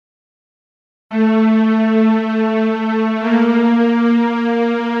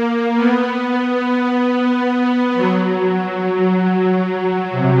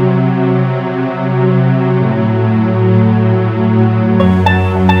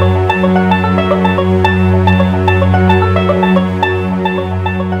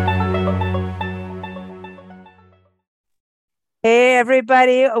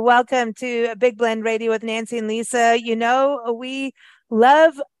everybody. Welcome to Big Blend Radio with Nancy and Lisa. You know, we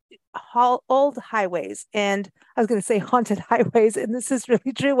love old highways, and I was going to say haunted highways, and this is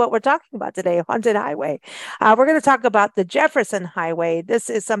really true what we're talking about today, haunted highway. We're going to talk about the Jefferson Highway. This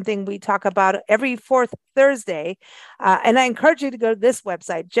is something we talk about every fourth Thursday, and I encourage you to go to this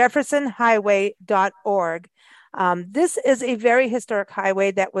website, jeffersonhighway.org. This is a very historic highway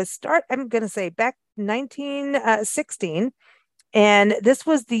that was I'm going to say back 1916. And this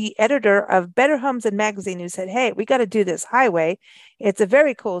was the editor of Better Homes and Magazine who said, hey, we got to do this highway. It's a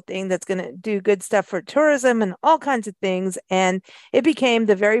very cool thing that's going to do good stuff for tourism and all kinds of things. And it became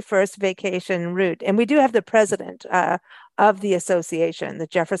the very first vacation route. And we do have the president of the association, the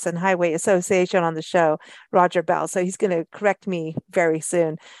Jefferson Highway Association, on the show, Roger Bell. So he's going to correct me very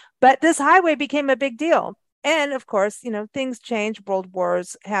soon. But this highway became a big deal. And of course, you know, things change, world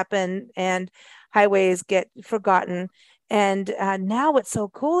wars happen, and highways get forgotten. And now what's so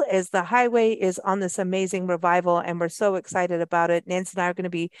cool is the highway is on this amazing revival, and we're so excited about it. Nancy and I are going to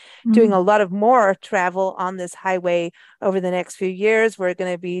be doing a lot of more travel on this highway over the next few years. We're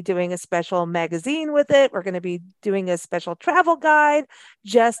going to be doing a special magazine with it. We're going to be doing a special travel guide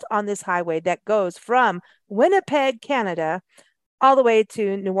just on this highway that goes from Winnipeg, Canada, all the way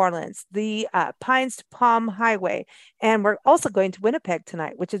to New Orleans, the Pines to Palm Highway. And we're also going to Winnipeg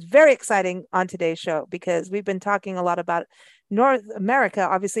tonight, which is very exciting on today's show because we've been talking a lot about North America,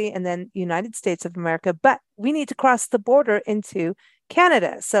 obviously, and then United States of America, but we need to cross the border into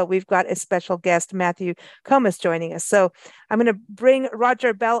Canada. So we've got a special guest, Matthew Comas, joining us. So I'm going to bring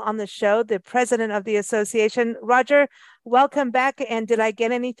Roger Bell on the show, the president of the association. Roger, welcome back. And did I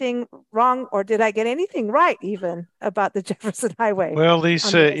get anything wrong, or did I get anything right even about the Jefferson Highway? Well,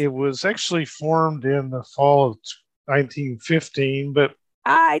 Lisa, it was actually formed in the fall of 1915, but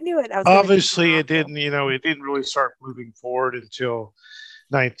I knew it. Obviously it didn't really start moving forward until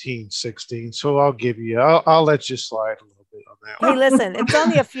 1916. So I'll let you slide a little bit on that one. Hey, listen, it's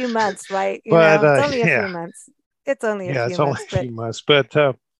only a few months, right? It's only a few months. It's only a few months. But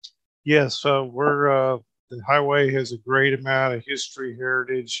yes, the highway has a great amount of history,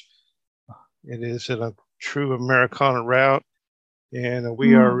 heritage. It is a true Americana route, and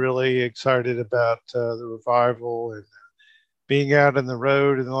we are really excited about the revival and being out in the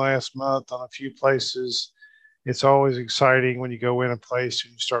road in the last month on a few places. It's always exciting when you go in a place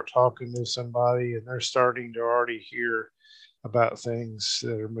and you start talking to somebody and they're starting to already hear about things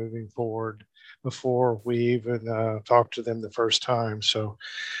that are moving forward before we even talk to them the first time. So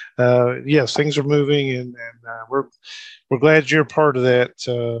yes, things are moving, and we're glad you're part of that,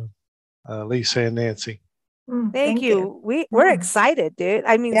 Lisa and Nancy. Thank you. We're excited, dude.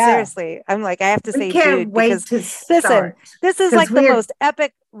 I mean, seriously, I'm like, I have to say, dude, because listen, this is like the most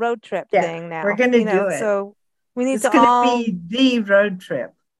epic road trip thing now. We're going to do it. So we need it's to be the road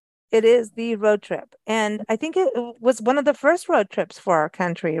trip. It is the road trip. And I think it was one of the first road trips for our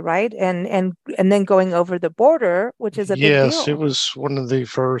country, right? And then going over the border, which is a big deal. Yes, it was one of the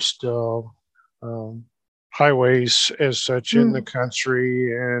first highways as such in the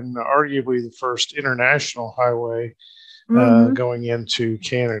country, and arguably the first international highway going into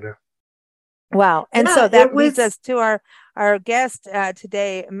Canada. Wow. And so that leads us to our guest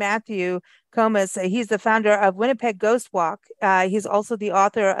today, Matthew Comas. He's the founder of Winnipeg Ghost Walk. He's also the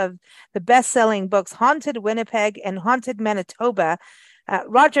author of the best-selling books Haunted Winnipeg and Haunted Manitoba.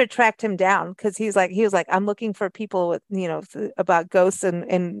 Roger tracked him down because he was like, I'm looking for people with, about ghosts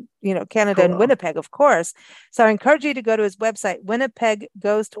in Canada and Winnipeg, of course. So I encourage you to go to his website,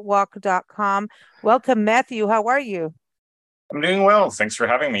 winnipegghostwalk.com. Welcome, Matthew. How are you? I'm doing well. Thanks for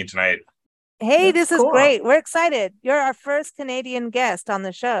having me tonight. Hey, this is great. We're excited. You're our first Canadian guest on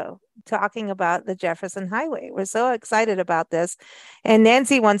the show talking about the Jefferson Highway. We're so excited about this. And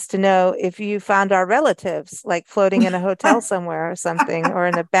Nancy wants to know if you found our relatives, like floating in a hotel somewhere or something, or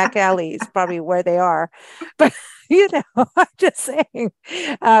in a back alley is probably where they are. But, I'm just saying.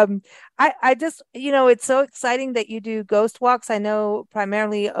 I just, it's so exciting that you do ghost walks. I know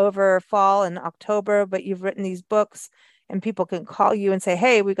primarily over fall and October, but you've written these books. And people can call you and say,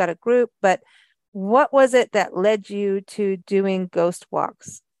 hey, we got a group. But what was it that led you to doing ghost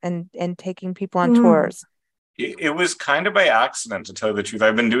walks and taking people on tours? It was kind of by accident, to tell you the truth.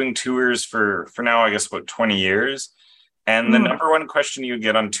 I've been doing tours for now, I guess, about 20 years. And the number one question you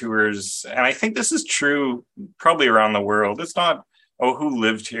get on tours, and I think this is true probably around the world, it's not, who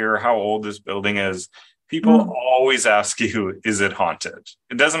lived here, how old this building is. People always ask you, is it haunted?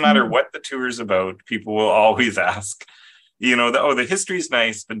 It doesn't matter what the tour is about. People will always ask. The history's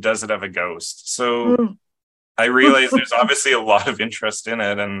nice, but does it have a ghost? So I realized there's obviously a lot of interest in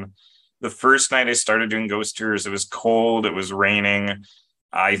it. And the first night I started doing ghost tours, it was cold, it was raining.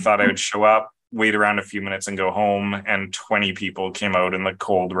 I thought I would show up, wait around a few minutes and go home, and 20 people came out in the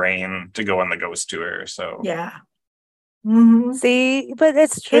cold rain to go on the ghost tour. So Yeah. Mm-hmm. See, but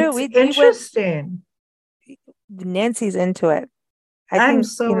it's true. It's We went, interesting. Nancy's into it. I'm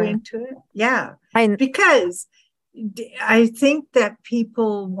so into it. Yeah. I Because I think that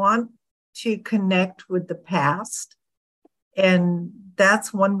people want to connect with the past. And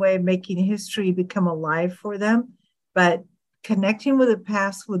that's one way of making history become alive for them. But connecting with the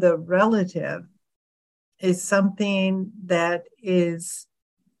past with a relative is something that is,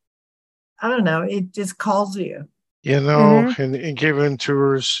 I don't know, it just calls you. You know, and giving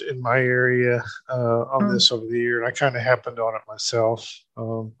tours in my area on this over the year, and I kind of happened on it myself.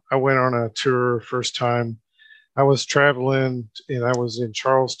 I went on a tour first time. I was traveling, and I was in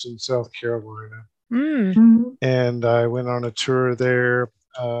Charleston, South Carolina, and I went on a tour there.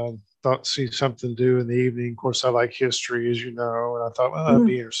 Thought see something to do in the evening. Of course, I like history, as you know, and I thought, well, that'd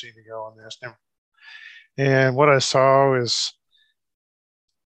be interesting to go on this. And what I saw is,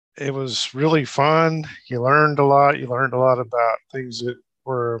 it was really fun. You learned a lot. You learned a lot about things that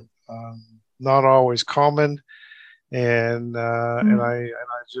were not always common, and I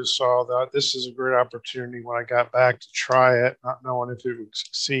just saw that this is a great opportunity when I got back to try it, not knowing if it would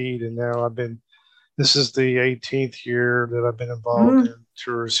succeed. And now this is the 18th year that I've been involved in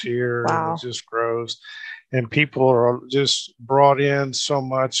tours here, and it just grows. And people are just brought in so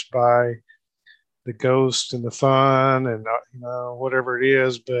much by the ghost and the fun and whatever it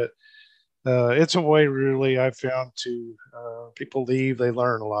is, but it's a way really I found to people leave, they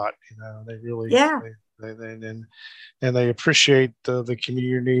learn a lot, they really they appreciate the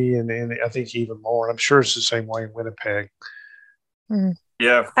community, and I think even more, and I'm sure it's the same way in Winnipeg.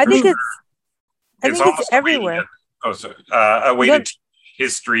 Yeah, I think sure. it's almost everywhere. A way to teach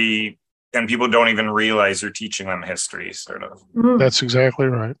history, and people don't even realize you're teaching them history, sort of. That's exactly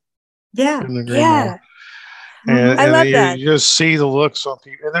right. Yeah. And I love that. You just see the looks on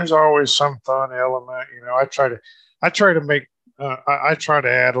people, and there's always some fun element. I try to make, I try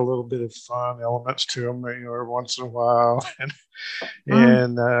to add a little bit of fun elements to them, every once in a while,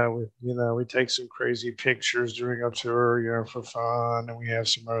 and we take some crazy pictures during our tour, for fun, and we have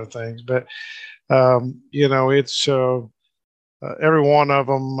some other things. But it's every one of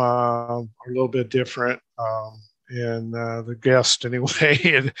them are a little bit different. And the guest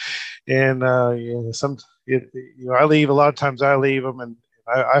anyway, and I leave a lot of times. I leave them, and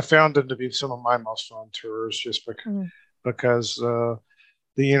I found them to be some of my most fun tours, just because the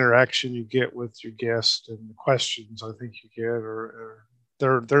interaction you get with your guest and the questions I think you get are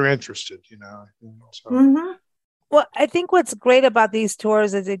they're interested, So. Well, I think what's great about these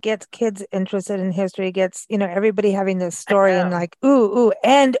tours is it gets kids interested in history. It gets everybody having this story and like ooh,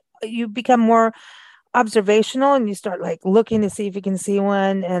 and you become more observational, and you start like looking to see if you can see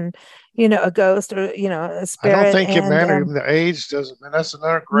one, and a ghost or a spirit. I don't think it matters. The age doesn't. And that's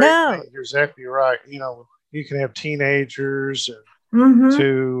another great thing. You're exactly right. You can have teenagers and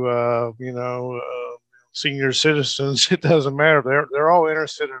to senior citizens. It doesn't matter. They're all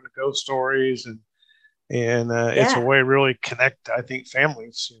interested in the ghost stories, and it's a way to really connect, I think,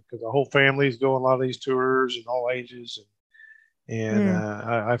 families, because the whole families go on a lot of these tours and all ages, and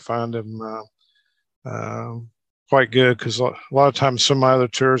I find them quite good, because a lot of times some of my other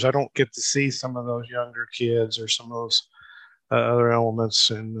tours I don't get to see some of those younger kids or some of those other elements,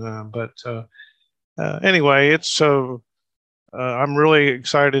 and but anyway, it's so I'm really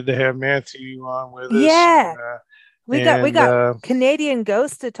excited to have Matthew on with us. We got Canadian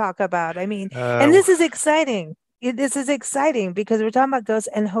ghosts to talk about. I mean, and this is exciting. This is exciting because we're talking about ghosts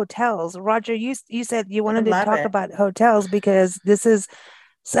and hotels. Roger, you said you wanted to talk about hotels because this is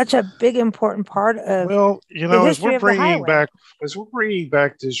such a big, important part of the history of the highway. As we're bringing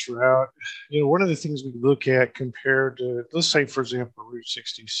back this route, one of the things we look at compared to, let's say, for example, Route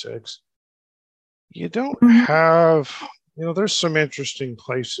 66, you don't have, there's some interesting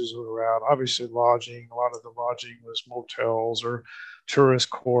places on the route. Obviously, lodging. A lot of the lodging was motels or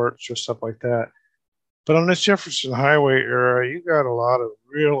tourist courts or stuff like that. But on this Jefferson Highway area, you got a lot of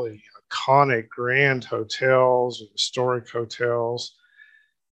really iconic, grand hotels and historic hotels.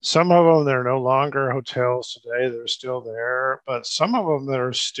 Some of them, they're no longer hotels today. They're still there. But some of them that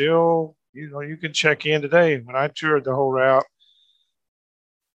are still, you can check in today. When I toured the whole route,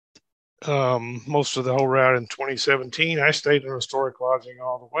 most of the whole route in 2017, I stayed in historic lodging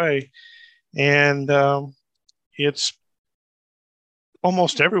all the way. And it's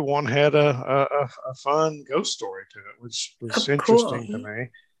almost everyone had a fun ghost story to it, which was interesting to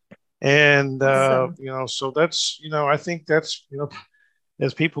me. And, so that's, I think that's,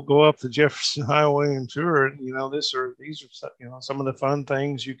 as people go up the Jefferson Highway and tour it, these are some of the fun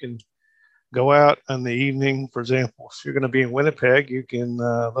things you can go out in the evening. For example, if you're going to be in Winnipeg, you can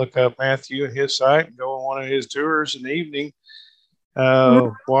look up Matthew and his site and go on one of his tours in the evening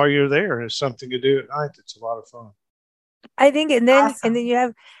while you're there. It's something to do at night. It's a lot of fun. I think, and Awesome.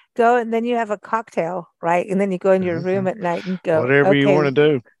 then you have a cocktail, right? And then you go in your room at night and go, whatever you okay, want to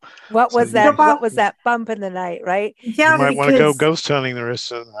do. what So was that? What was that bump in the night, right? Yeah, you might want to go because ghost hunting the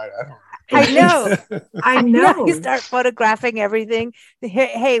rest of the night. I don't know. I know. I No, you know. start photographing everything.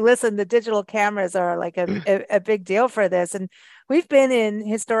 Hey, listen, the digital cameras are like a big deal for this. And we've been in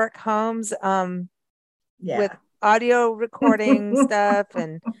historic homes with audio recording stuff,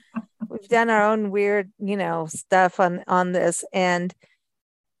 and we've done our own weird, stuff on this. And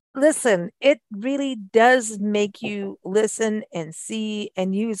listen, it really does make you listen and see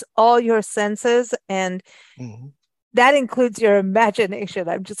and use all your senses. And that includes your imagination.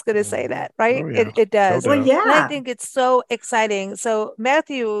 I'm just going to say that, right? Oh, yeah. It does. Well, yeah. And I think it's so exciting. So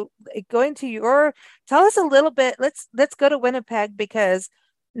Matthew, tell us a little bit. Let's go to Winnipeg, because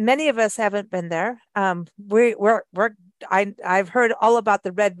many of us haven't been there. I've heard all about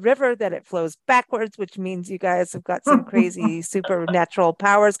the Red River, that it flows backwards, which means you guys have got some crazy supernatural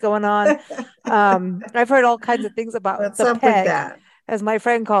powers going on. I've heard all kinds of things about What's the up peg, with that? as my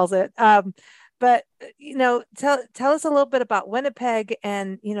friend calls it. But tell us a little bit about Winnipeg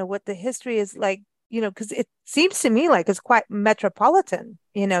and what the history is like. Because it seems to me like it's quite metropolitan.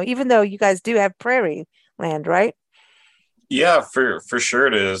 Even though you guys do have prairie land, right? Yeah, for sure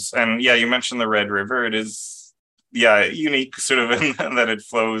it is. And yeah, you mentioned the Red River. It is, yeah, unique sort of in that it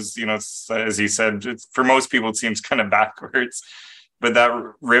flows, as you said, for most people it seems kind of backwards. But that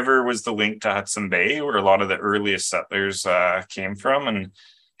river was the link to Hudson Bay, where a lot of the earliest settlers came from, and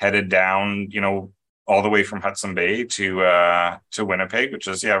headed down, all the way from Hudson Bay to Winnipeg, which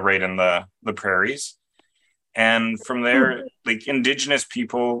is right in the prairies. And from there, like indigenous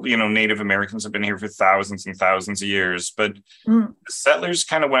people, Native Americans have been here for thousands and thousands of years. But the settlers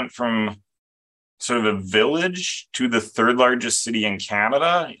kind of went from sort of a village to the third largest city in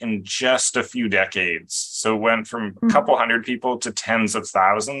Canada in just a few decades. So it went from a couple hundred people to tens of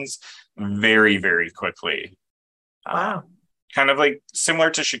thousands very, very quickly. Wow. Kind of like similar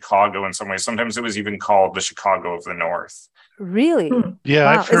to Chicago in some ways. Sometimes it was even called the Chicago of the North. Really? Yeah,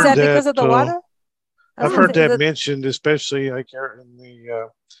 wow. I've heard Is that because of the water? I've heard that mentioned, especially like in the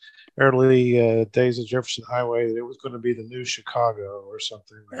early days of Jefferson Highway, that it was going to be the new Chicago or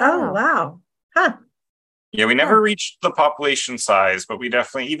something. Oh, wow. Huh. Yeah, we never reached the population size, but we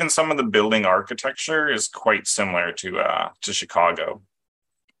definitely, even some of the building architecture is quite similar to Chicago.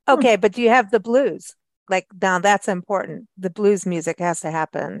 Okay, but do you have the blues? Like, now that's important. The blues music has to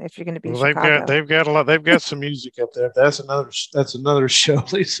happen if you're going to be Chicago. They've got a lot. They've got some music up there. That's another show,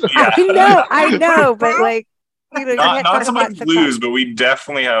 Lisa. Yeah. I know, but like, not so much blues, but we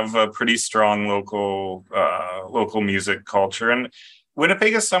definitely have a pretty strong local music culture. And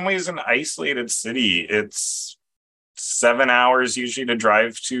Winnipeg is some ways an isolated city. It's 7 hours usually to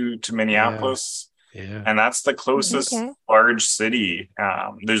drive to Minneapolis. Yeah. And that's the closest large city.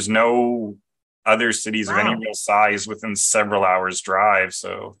 There's no other cities of any real size within several hours drive.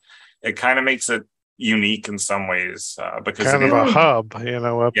 So it kind of makes it unique in some ways because kind of a hub,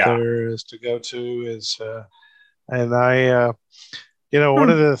 up there is to go to and I, one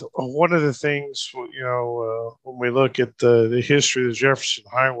of the things, when we look at the history of the Jefferson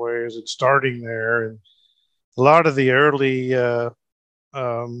Highway, is it's starting there, and a lot of the early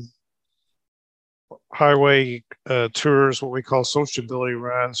highway tours, what we call sociability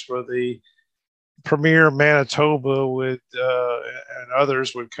runs, where the premier Manitoba would and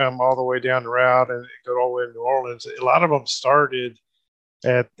others would come all the way down the route and go all the way to New Orleans. A lot of them started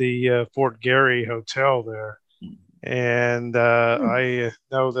at the Fort Garry Hotel there. And I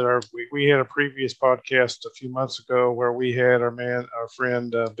know that we had a previous podcast a few months ago where we had our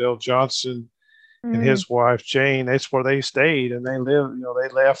friend Bill Johnson and his wife Jane. That's where they stayed, and they lived. They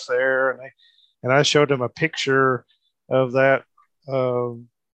left there, and I showed them a picture of that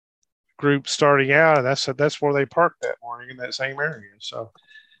group starting out, and that's where they parked that morning in that same area. So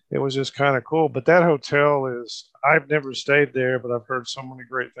it was just kind of cool. But that hotel I've never stayed there, but I've heard so many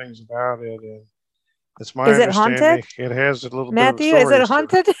great things about it, and it's my understanding it has a little Matthew, bit of is it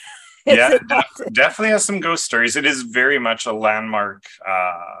haunted? Definitely has some ghost stories. It is very much a landmark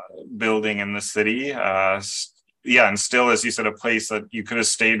building in the city. And still, as you said, a place that you could have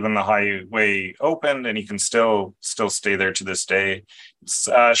stayed when the highway opened, and you can still stay there to this day. It's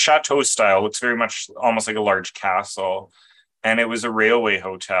chateau style. Looks very much almost like a large castle, and it was a railway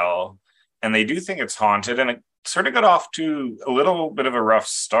hotel. And they do think it's haunted, and sort of got off to a little bit of a rough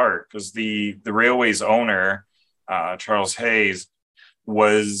start because the railway's owner, Charles Hayes,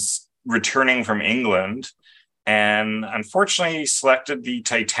 was returning from England and unfortunately selected the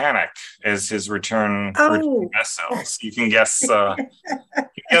Titanic as his return vessel. So you can guess how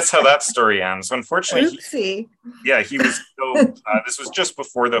that story ends. So unfortunately, he was still. This was just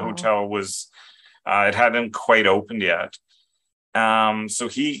before the hotel was. It hadn't quite opened yet. So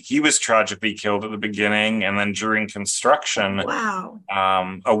he was tragically killed at the beginning, and then during construction,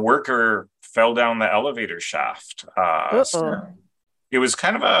 a worker fell down the elevator shaft. So it was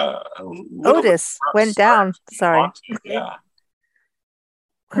kind of a Otis went down. Sorry. Yeah.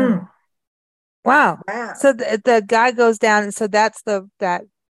 Wow. So the guy goes down, and so that's that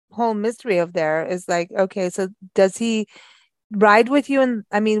whole mystery of there is like, okay, so does he ride with you? And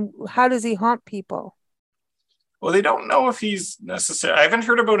I mean, how does he haunt people? Well, they don't know if he's necessary. I haven't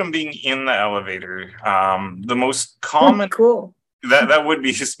heard about him being in the elevator. The most common that would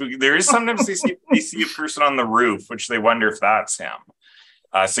be spooky. There is sometimes they see a person on the roof, which they wonder if that's him.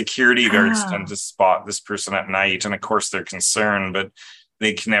 Security guards tend to spot this person at night, and of course they're concerned, but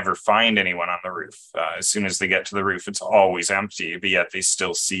they can never find anyone on the roof. As soon as they get to the roof, it's always empty, but yet they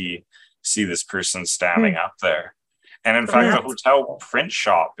still see this person standing up there. And in fact, the hotel print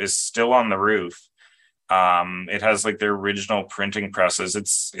shop is still on the roof. It has like their original printing presses.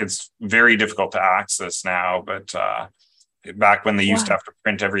 It's very difficult to access now, but back when they used to have to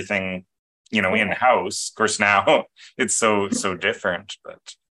print everything, in-house, of course now it's so different.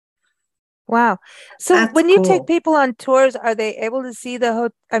 But wow. So when you take people on tours, are they able to see the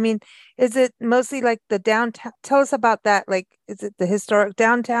hotel? I mean, is it mostly like the downtown? Tell us about that. Like, is it the historic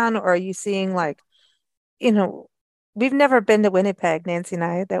downtown, or are you seeing like, we've never been to Winnipeg, Nancy and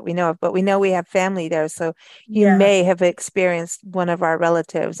I, that we know of, but we know we have family there. So you may have experienced one of our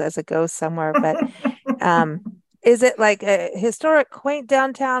relatives as a ghost somewhere. But is it like a historic, quaint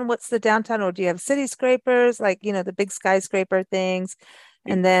downtown? What's the downtown? Or do you have city scrapers, like, the big skyscraper things?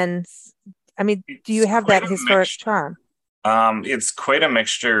 And then, I mean, do you have that historic charm? It's quite a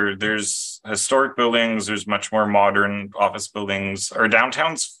mixture. There's historic buildings. There's much more modern office buildings. Our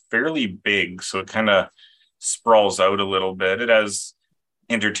downtown's fairly big, so it kind of sprawls out a little bit. It has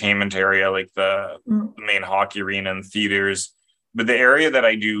entertainment area like the main hockey arena and theaters. But the area that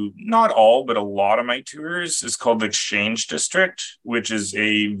I do, not all, but a lot of my tours is called the Exchange District, which is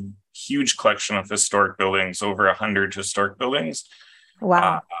a huge collection of historic buildings, over 100 historic buildings.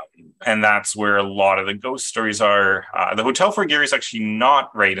 Wow. And that's where a lot of the ghost stories are. The Hotel Fort Garry is actually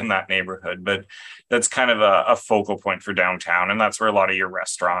not right in that neighborhood, but that's kind of a focal point for downtown. And that's where a lot of your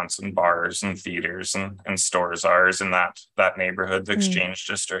restaurants and bars and theaters and stores are, is in that neighborhood, the Exchange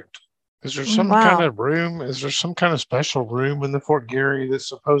District. Is there some kind of room? Is there some kind of special room in the Fort Garry that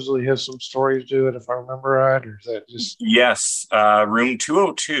supposedly has some stories to it, if I remember right? Or is that just... Yes, room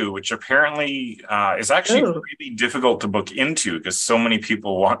 202, which apparently is actually really difficult to book into because so many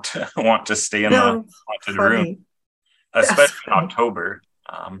people want to stay in the haunted room, especially in October.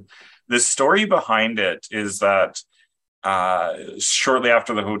 The story behind it is that shortly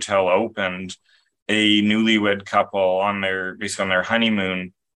after the hotel opened, a newlywed couple basically on their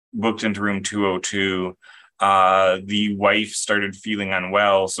honeymoon booked into room 202. The wife started feeling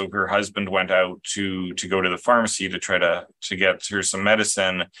unwell, so her husband went out to go to the pharmacy to try to get her some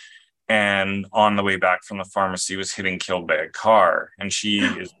medicine. And on the way back from the pharmacy was hit and killed by a car. And she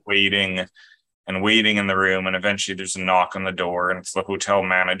is waiting and waiting in the room. And eventually there's a knock on the door, and it's the hotel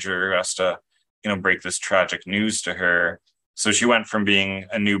manager who has to, break this tragic news to her. So she went from being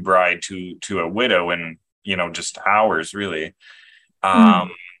a new bride to a widow in, just hours, really.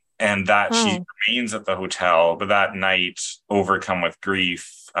 And that she remains at the hotel, but that night, overcome with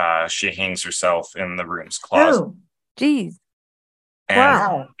grief, she hangs herself in the room's closet. Oh, geez.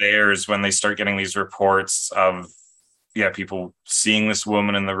 And there's when they start getting these reports of, people seeing this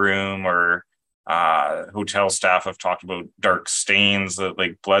woman in the room, or hotel staff have talked about dark stains,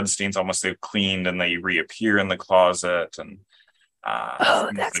 like blood stains, almost they've cleaned and they reappear in the closet, and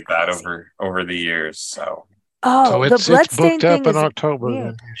things like that over the years. So the bloodstain thing in October.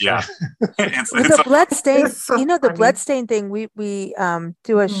 Weird. Yeah, the bloodstain. The bloodstain thing. We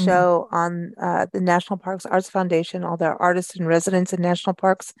do a show on the National Parks Arts Foundation, all their artists and residents in national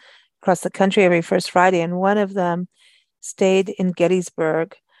parks across the country every first Friday, and one of them stayed in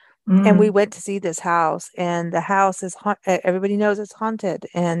Gettysburg, and we went to see this house, and the house is everybody knows it's haunted,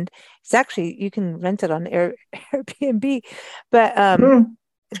 and it's actually, you can rent it on Airbnb, but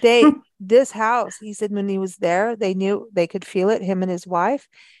this house, he said, when he was there, they knew they could feel it, him and his wife,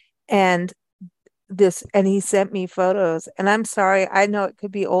 and he sent me photos, and I'm sorry, I know it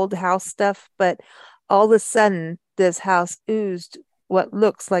could be old house stuff, but all of a sudden this house oozed what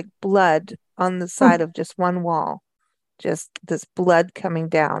looks like blood on the side of just one wall, just this blood coming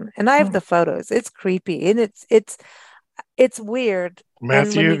down. And I have the photos. It's creepy and it's weird. And when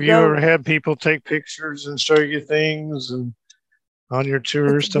Matthew, you have you go, ever had people take pictures and show you things and on your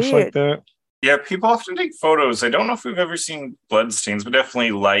tours, it's stuff like weird. that? Yeah, people often take photos. I don't know if we've ever seen blood stains, but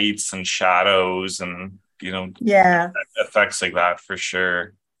definitely lights and shadows and, Yeah. effects like that for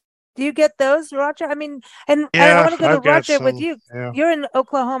sure. Do you get those, Roger? I mean, and I Yeah, want to go to I've got Roger with some. you. Yeah, You're in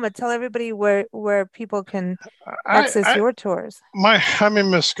Oklahoma. Tell everybody where people can I, access I your tours. I'm in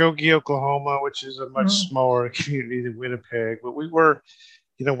Muskogee, Oklahoma, which is a much smaller community than Winnipeg. But we were,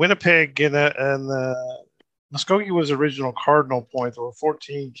 Winnipeg and Muskogee was original cardinal point. There were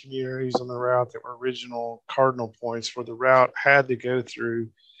 14 communities on the route that were original cardinal points where the route had to go through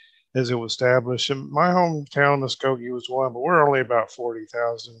as it was established. And my hometown, Muskogee, was one, but we're only about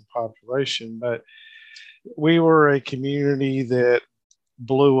 40,000 in population. But we were a community that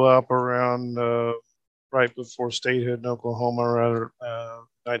blew up around right before statehood in Oklahoma, around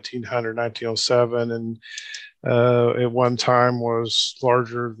 1900, 1907, and at one time was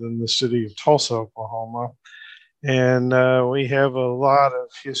larger than the city of Tulsa, Oklahoma. And we have a lot of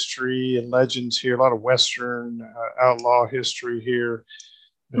history and legends here, a lot of Western outlaw history here.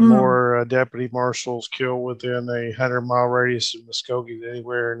 And more deputy marshals killed within a 100-mile radius of Muskogee than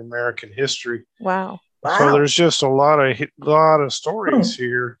anywhere in American history. Wow. So there's just a lot of stories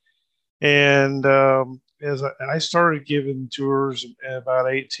here. And as I started giving tours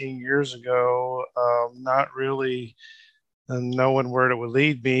about 18 years ago, not really knowing where it would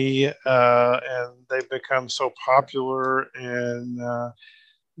lead me, and they've become so popular and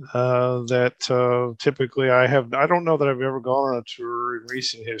that typically I don't know that I've ever gone on a tour in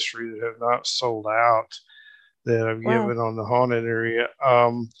recent history that have not sold out that I've given on the haunted area,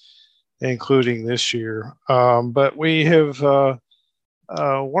 including this year. But we have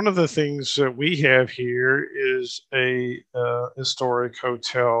one of the things that we have here is a historic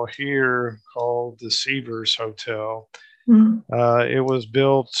hotel here called the Seavers Hotel. It was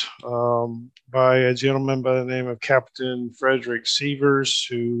built by a gentleman by the name of Captain Frederick Seavers,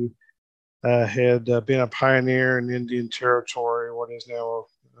 who had been a pioneer in Indian Territory, what is now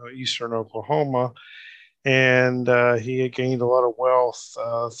eastern Oklahoma. And he had gained a lot of wealth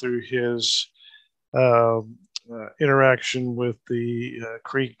through his interaction with the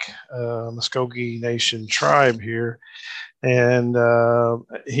Creek Muskogee Nation tribe here. And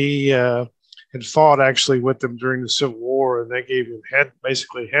he had fought actually with them during the Civil War, and they gave him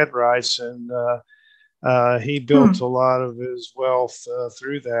basically head rights. And he built a lot of his wealth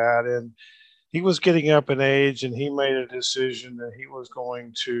through that. And he was getting up in age, and he made a decision that he was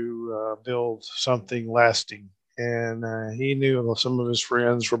going to build something lasting. And he knew some of his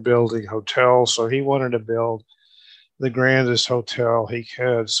friends were building hotels, so he wanted to build the grandest hotel he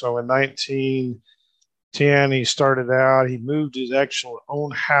could. So in 1910, he started out. He moved his actual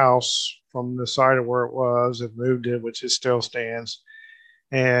own house from the site of where it was and moved it, which it still stands.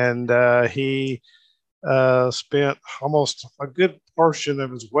 And he spent almost a good portion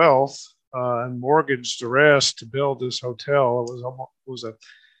of his wealth and mortgaged the rest to build this hotel.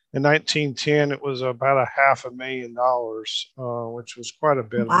 In 1910, it was about $500,000, which was quite a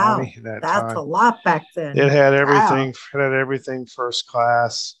bit of money at that time. That's a lot back then. It had everything. It had everything first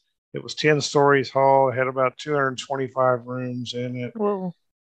class. It was 10 stories tall. It had about 225 rooms in it. Whoa.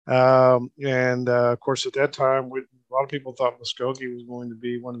 And of course, at that time, a lot of people thought Muskogee was going to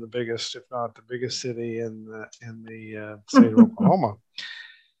be one of the biggest, if not the biggest city in the state of Oklahoma.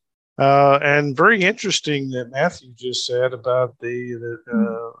 And very interesting that Matthew just said about the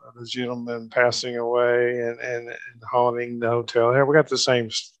gentleman passing away and haunting the hotel. Here we got a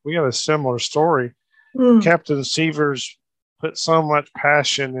similar story. Captain Seavers put so much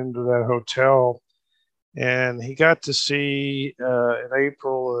passion into that hotel, and he got to see in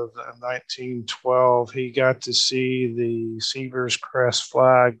April of 1912, he got to see the Seavers crest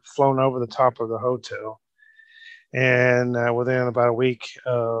flag flown over the top of the hotel. And within about a week,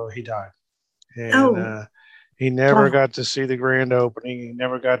 he died. And he never got to see the grand opening. He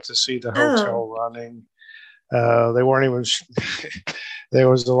never got to see the hotel running. They weren't even. There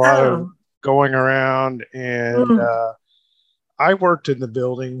was a lot of going around, and I worked in the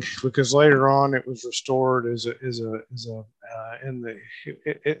building because later on it was restored it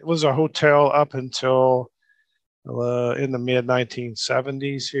was a hotel up until in the mid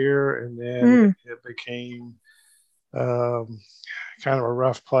 1970s here, and then it became kind of a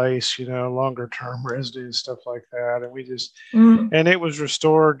rough place, longer term residence, stuff like that. And we just, and it was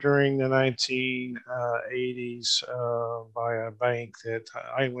restored during the 1980s by a bank that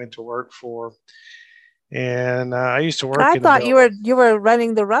I went to work for. And I used to work I in the thought building. you were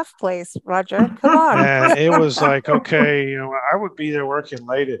running the rough place, Roger. Come on. And it was like, okay, I would be there working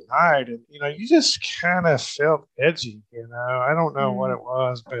late at night, and you just kind of felt edgy. I don't know what it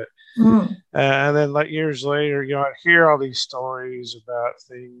was, but and then like years later, I'd hear all these stories about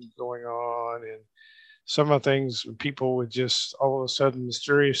things going on, and some of the things people would just all of a sudden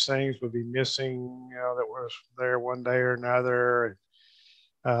mysterious things would be missing, that was there one day or another.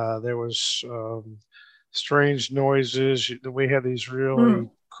 There was strange noises. We had these really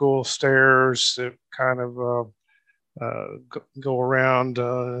cool stairs that kind of go around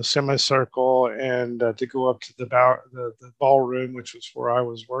a semicircle, and to go up to the ballroom, which was where I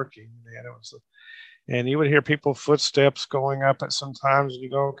was working. And you would hear people footsteps going up at sometimes, and you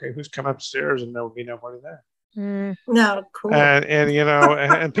go, okay, who's come upstairs? And there would be nobody there. No, cool.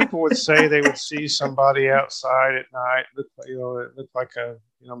 And people would say they would see somebody outside at night. It looked like a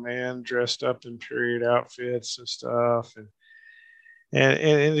man dressed up in period outfits and stuff, and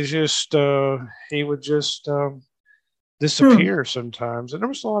it's just he would just disappear sometimes. And there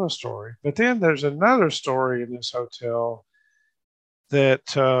was a lot of story. But then there's another story in this hotel that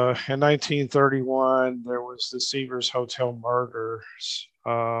in 1931 there was the Seavers Hotel murders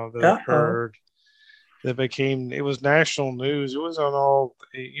that occurred. It was national news. It was in all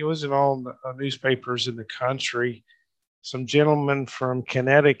newspapers in the country. Some gentlemen from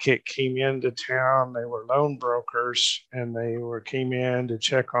Connecticut came into town. They were loan brokers, and came in to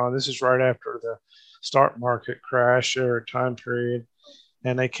check on. This is right after the stock market crash there at time period,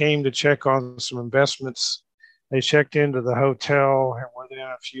 and they came to check on some investments. They checked into the hotel, and within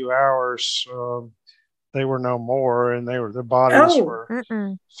a few hours, they were no more, and their bodies were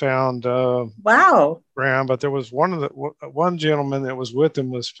found. Wow! Ground, but there was one gentleman that was with them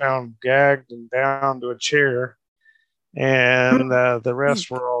was found gagged and bound to a chair, and the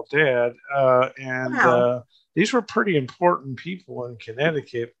rest were all dead. These were pretty important people in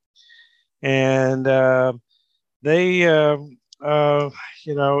Connecticut, and they,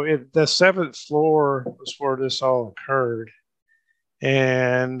 the seventh floor was where this all occurred,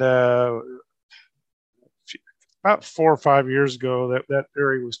 and about 4 or 5 years ago, that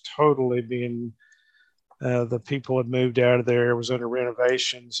area was totally being. The people had moved out of there. It was under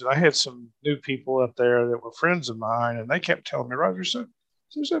renovations, and I had some new people up there that were friends of mine, and they kept telling me, Roger, so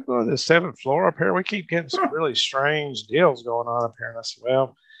there's up on the seventh floor up here. We keep getting some really strange deals going on up here. And I said,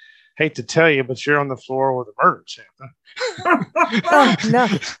 well, hate to tell you, but you're on the floor where the murders happened. Oh, no.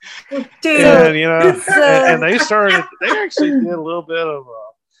 Dude. And they actually did a little bit of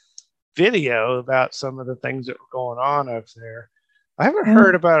a video about some of the things that were going on up there. I haven't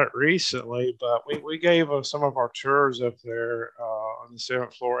heard about it recently, but we gave some of our tours up there on the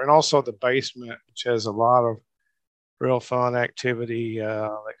seventh floor, and also the basement, which has a lot of real fun activity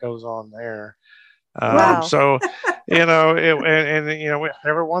that goes on there. Wow. So,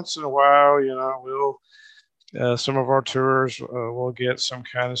 every once in a while, we'll some of our tours will get some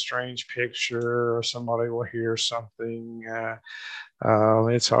kind of strange picture, or somebody will hear something.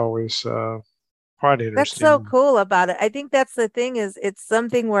 It's always quite interesting. That's so cool about it. I think that's the thing, is it's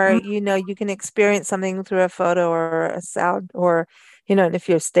something where, you can experience something through a photo or a sound, or, and if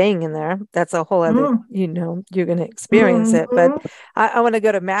you're staying in there, that's a whole other, you're going to experience it. But I want to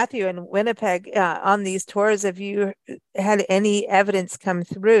go to Matthew in Winnipeg. On these tours, have you had any evidence come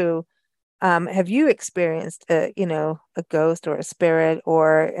through? Have you experienced a ghost or a spirit,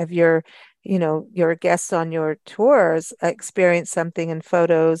 or have your guests on your tours experienced something in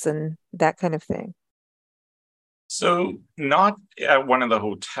photos and that kind of thing? So not at one of the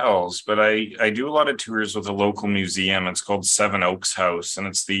hotels, but I do a lot of tours with a local museum. It's called Seven Oaks House, and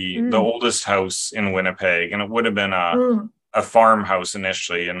it's the oldest house in Winnipeg, and it would have been a farmhouse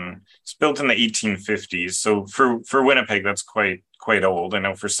initially, and it's built in the 1850s. So for Winnipeg, that's quite old. I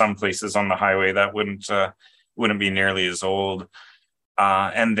know for some places on the highway that wouldn't be nearly as old.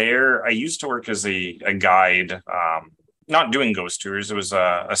 And there, I used to work as a guide, not doing ghost tours. It was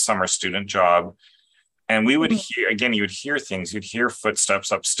a summer student job. And we would hear, again, you would hear things. You'd hear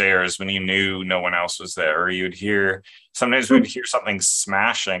footsteps upstairs when you knew no one else was there. Or sometimes we'd hear something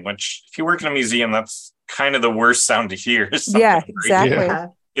smashing, which if you work in a museum, that's kind of the worst sound to hear. Yeah, exactly. Yeah.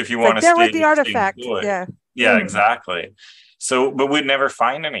 If you want to stay with the artifact. Yeah. Yeah, exactly. So, but we'd never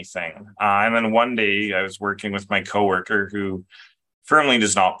find anything. And then one day I was working with my coworker who firmly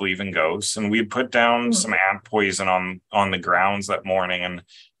does not believe in ghosts, and we put down some ant poison on the grounds that morning, and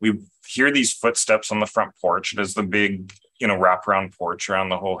we hear these footsteps on the front porch. It is the big wraparound porch around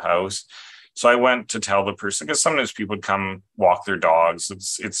the whole house. So I went to tell the person, because sometimes people would come walk their dogs.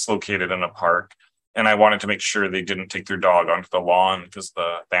 It's located in a park, and I wanted to make sure they didn't take their dog onto the lawn because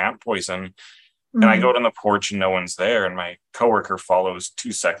the ant poison. And I go to the porch and no one's there. And my coworker follows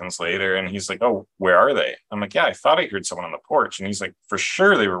 2 seconds later and he's like, "Oh, where are they?" I'm like, "Yeah, I thought I heard someone on the porch." And he's like, "For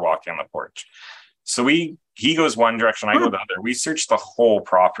sure they were walking on the porch." So he goes one direction, I go the other. We search the whole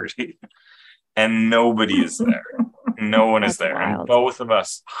property and nobody is there. No one is there. Wild. And both of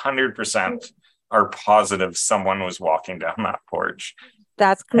us 100% are positive someone was walking down that porch.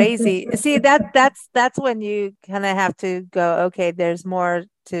 That's crazy. See, that's when you kind of have to go, okay, there's more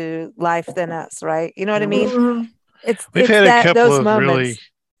to life than us, right? You know what I mean? We've had a couple those of moments.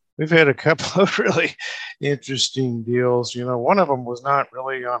 We've had a couple of really interesting deals. One of them was not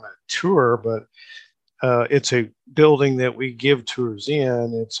really on a tour, but it's a building that we give tours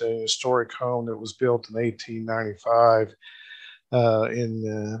in. It's a historic home that was built in 1895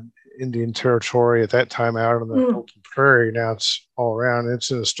 in Indian Territory at that time, out on the open prairie. Now it's all around.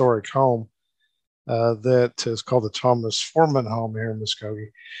 It's a historic home that is called the Thomas Foreman Home here in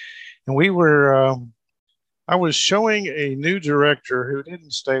Muskogee. And I was showing a new director who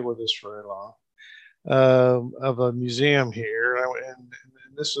didn't stay with us very long of a museum here, and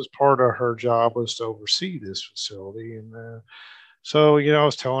this is part of her job, was to oversee this facility. And so, I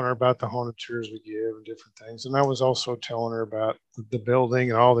was telling her about the haunted tours we give and different things, and I was also telling her about the building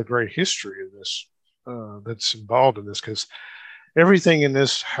and all the great history of this that's involved in this, because everything in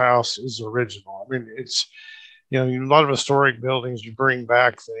this house is original. I mean, it's a lot of historic buildings, you bring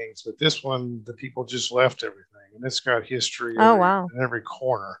back things, but this one, the people just left everything, and it's got history in every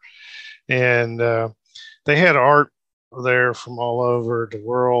corner. And they had art there from all over the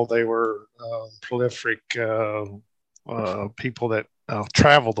world. They were prolific people that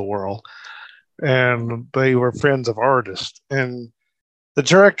traveled the world, and they were friends of artists. And the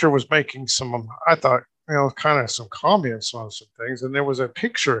director was making some, I thought, kind of some comments on some things. And there was a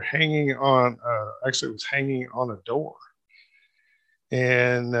picture hanging on, actually it was hanging on a door.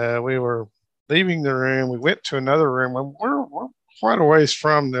 And we were leaving the room. We went to another room, and we're quite a ways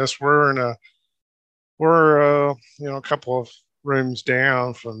from this. We're a couple of rooms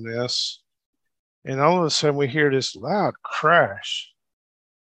down from this. And all of a sudden we hear this loud crash.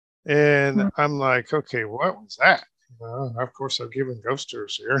 And I'm like, okay, what was that? Of course, I've given ghost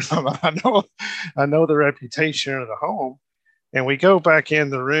tours here. I know the reputation of the home. And we go back in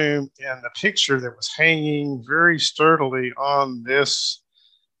the room, and the picture that was hanging very sturdily on this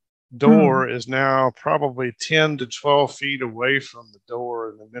door is now probably 10 to 12 feet away from the door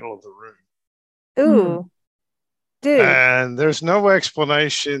in the middle of the room. Ooh, dude. And there's no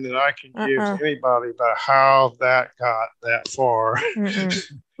explanation that I can give to anybody about how that got that far.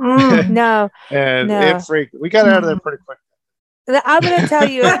 No. And it freaked. We got out of there pretty quick. I'm going to tell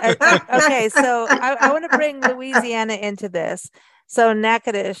you. Okay, so I want to bring Louisiana into this. So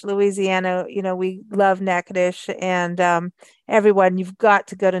Natchitoches, Louisiana, we love Natchitoches, and everyone, you've got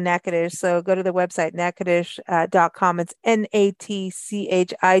to go to Natchitoches. So go to the website, natchitoches.com. It's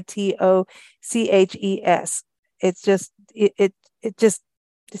NATCHITOCHES. It's just, it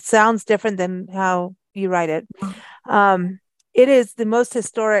sounds different than how you write it. It is the most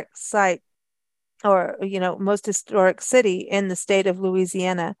historic site, or, most historic city in the state of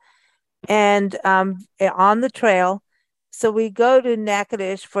Louisiana, and on the trail. So we go to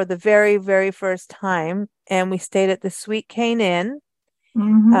Natchitoches for the very, very first time, and we stayed at the Sweet Cane Inn,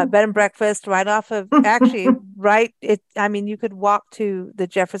 bed and breakfast right off of, actually, you could walk to the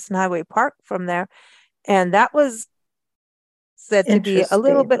Jefferson Highway Park from there. And that was said to be a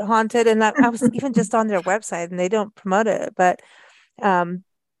little bit haunted. And I was even just on their website, and they don't promote it, but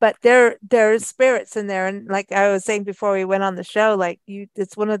there's spirits in there. And like I was saying before we went on the show, like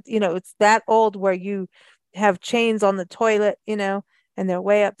it's one of, it's that old where you have chains on the toilet, and they're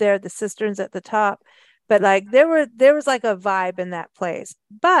way up there, the cisterns at the top. But like there was like a vibe in that place.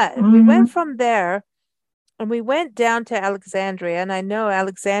 But we went from there and we went down to Alexandria, and I know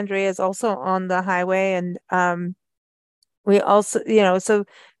Alexandria is also on the highway. And we also, so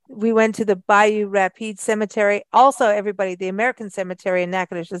we went to the Bayou Rapide Cemetery. Also, everybody, the American Cemetery in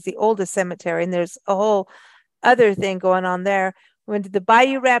Natchitoches is the oldest cemetery, and there's a whole other thing going on there. We went to the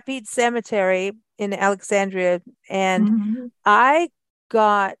Bayou Rapide Cemetery in Alexandria, and I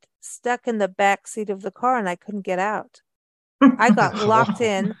got stuck in the back seat of the car, and I couldn't get out. I got locked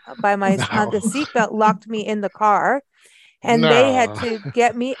in by the seatbelt locked me in the car, and they had to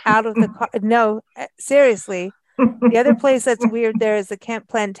get me out of the car. No, seriously. The other place that's weird there is the Camp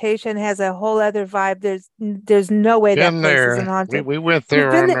Plantation, has a whole other vibe. There's no way that place isn't haunted. We went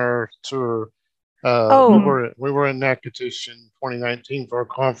there on our tour. We were in Natchitoches in 2019 for a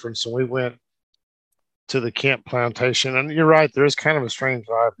conference, and we went to the Camp Plantation. And you're right, there is kind of a strange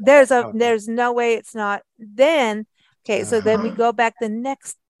vibe. There's no way it's not. Then, okay, so then we go back the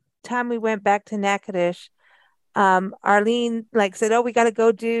next time we went back to Natchitoches, Arlene like said, "Oh, we got to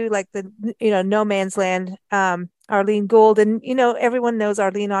go do like the no man's land." Arlene Gould, and everyone knows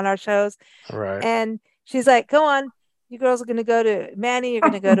Arlene on our shows, Right. and she's like, "Go on, you girls are going to go to Manny. You're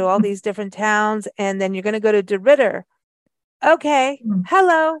going to go to all these different towns, and then you're going to go to DeRitter." Okay,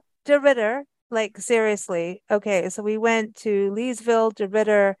 hello, DeRitter. Like seriously. Okay, so we went to Leesville,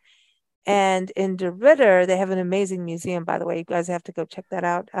 DeRitter, and in DeRitter, they have an amazing museum, by the way. You guys have to go check that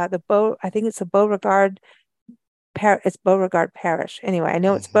out. I think it's a Beauregard it's Beauregard Parish. Anyway, I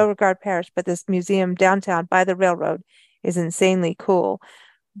know it's Beauregard Parish, but this museum downtown by the railroad is insanely cool.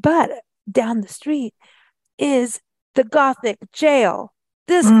 But down the street is the Gothic jail.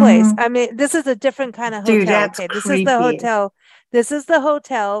 This place, I mean, this is a different kind of hotel. Dude, that's okay, this creepy. is the hotel. This is the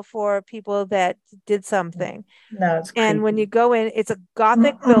hotel for people that did something. No, it's creepy. And when you go in, it's a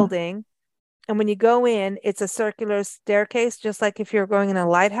Gothic building. And when you go in, it's a circular staircase, just like if you're going in a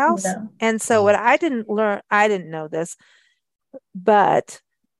lighthouse. No. And so what I didn't know this, but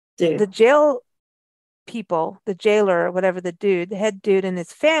Dude. the jail people, the jailer, whatever the head dude and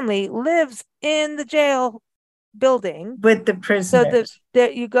his family lives in the jail building. With the prisoners. So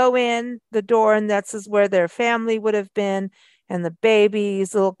you go in the door and that's where their family would have been. And the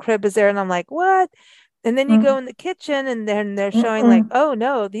baby's little crib is there. And I'm like, what? And then you go in the kitchen and then they're showing like, oh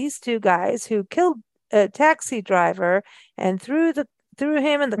no, these two guys who killed a taxi driver and threw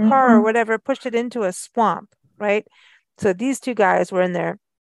him in the car or whatever, pushed it into a swamp, right? So these two guys were in there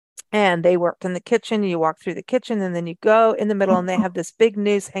and they worked in the kitchen. You walk through the kitchen and then you go in the middle and they have this big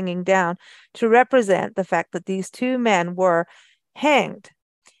noose hanging down to represent the fact that these two men were hanged.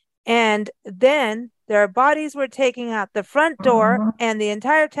 And then their bodies were taken out the front door and the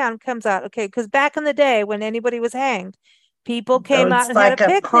entire town comes out. Okay, because back in the day when anybody was hanged, people came out and like had a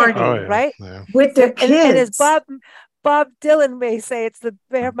picnic, party, right? Yeah. With their kids. And as Bob Dylan may say, it's the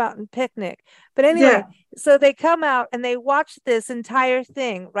Bear Mountain Picnic. But anyway, so they come out and they watch this entire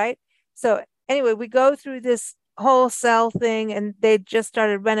thing, right? So anyway, we go through this whole cell thing and they just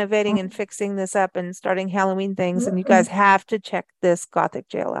started renovating and fixing this up and starting Halloween things. And you guys have to check this Gothic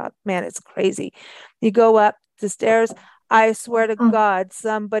jail out. Man, it's crazy. You go up the stairs. I swear to God,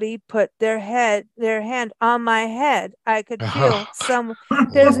 somebody put their hand on my head. I could feel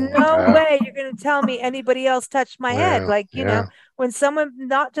there's no way you're going to tell me anybody else touched my head. Like, you know, when someone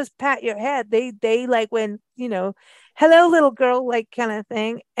not just pat your head, they like when, hello, little girl, like kind of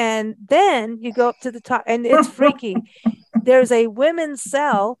thing. And then you go up to the top and it's freaky. There's a women's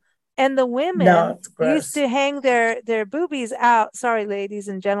cell and the women used to hang their boobies out. Sorry, ladies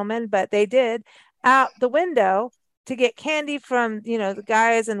and gentlemen, but they did out the window to get candy from, the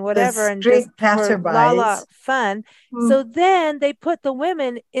guys and whatever, and just for la fun. So then they put the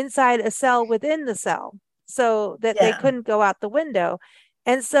women inside a cell within the cell so that they couldn't go out the window.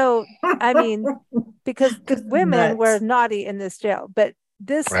 And so, I mean, because women were naughty in this jail, but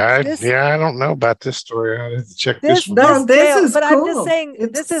I don't know about this story. I have to check this one. No, this is but cool. I'm just saying,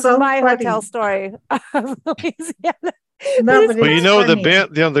 this is so my funny. hotel story of Louisiana. No, but you know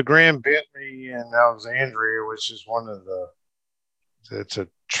the Grand Bentley in Alexandria, which is one of it's a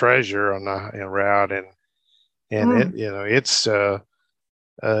treasure on the route, and it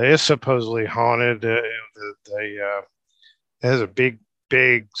it's supposedly haunted. It has a big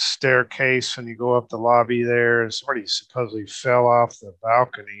staircase, and you go up the lobby there, and somebody supposedly fell off the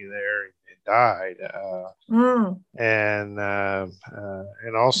balcony there and died. And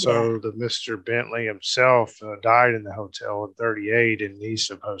also the Mr. Bentley himself died in the hotel in 1938, and he's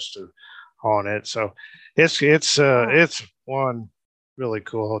supposed to haunt it. So it's one really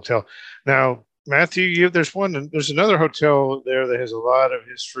cool hotel. Now, Matthew, there's another hotel there that has a lot of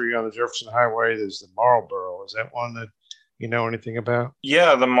history on the Jefferson Highway. There's the Marlboro. Is that one that you know anything about?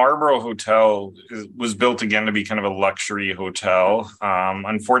 Yeah, the Marlboro Hotel was built again to be kind of a luxury hotel.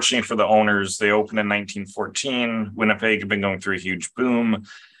 Unfortunately for the owners, they opened in 1914. Winnipeg had been going through a huge boom.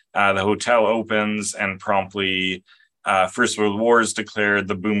 The hotel opens and promptly First World War is declared.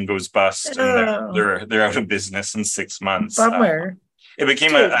 The boom goes bust, and they're out of business in 6 months. Bummer. It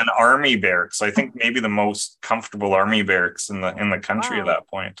became an army barracks. I think maybe the most comfortable army barracks in the country at that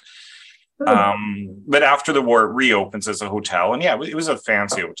point. But after the war, it reopens as a hotel, and it was a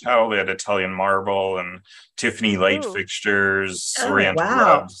fancy hotel. They had Italian marble and Tiffany light fixtures, Oriental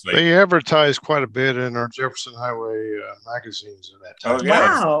rugs. They advertised quite a bit in our Jefferson Highway magazines at that time. Oh,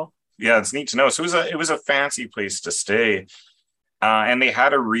 yeah. Wow. Yeah, it's neat to know. So it was a fancy place to stay, and they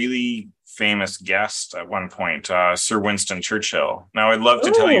had a really famous guest at one point, Sir Winston Churchill. Now, I'd love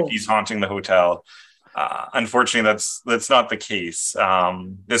to tell you if he's haunting the hotel. Unfortunately, that's not the case.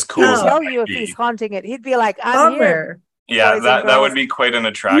 As cool as tell you if he's haunting it, he'd be like, "I'm here." Yeah, boys and that would girls. be quite an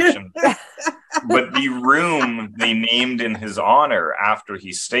attraction. But the room they named in his honor after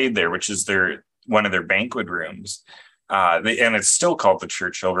he stayed there, which is one of their banquet rooms, and it's still called the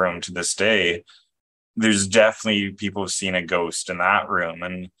Churchill Room to this day. There's definitely people who've seen a ghost in that room.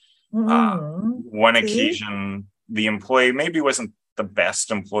 And one See? occasion, the employee maybe wasn't the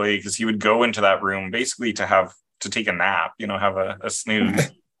best employee because he would go into that room basically to take a nap, have a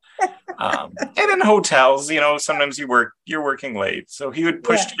snooze. And in hotels, sometimes you're working late. So he would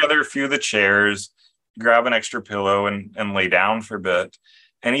push together a few of the chairs, grab an extra pillow and lay down for a bit.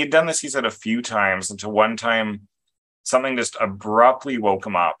 And he had done this, he said, a few times, until one time something just abruptly woke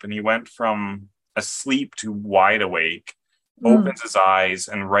him up and he went from asleep to wide awake, opens his eyes,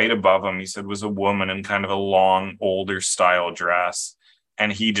 and right above him, he said, was a woman in kind of a long, older style dress.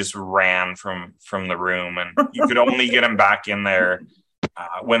 And he just ran from the room, and you could only get him back in there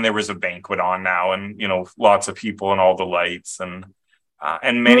when there was a banquet on now, and lots of people and all the lights, and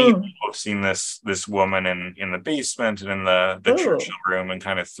many people have seen this woman in the basement and in the Churchill room and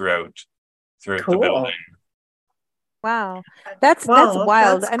kind of throughout the building. Wow, that's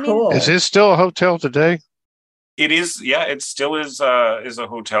wild. That's cool. Is it still a hotel today? It is. Yeah, it still is a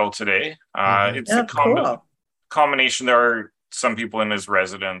hotel today. It's a combination. There are some people in his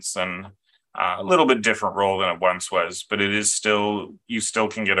residence and a little bit different role than it once was, but it is still, you still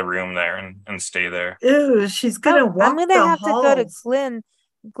can get a room there and stay there. Ooh, she's gonna walk I'm gonna the have halls. to go to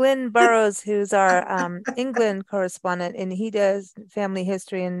Glenn Burrows, who's our England correspondent, and he does family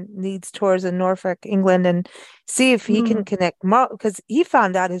history and leads tours in Norfolk, England, and see if he can connect more, because he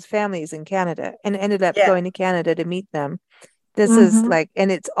found out his family is in Canada and ended up going to Canada to meet them. This is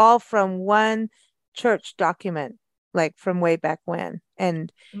and it's all from one church document, like from way back when.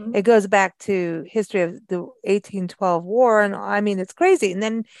 And it goes back to history of the 1812 war. And I mean, it's crazy. And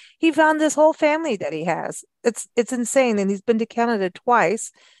then he found this whole family that he has. It's insane. And he's been to Canada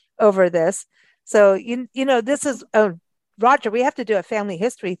twice over this. So, this is, Roger, we have to do a family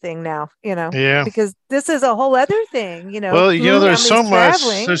history thing now, because this is a whole other thing, Well, there's so much,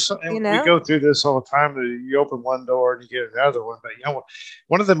 we go through this all the time. You open one door and you get another one. But,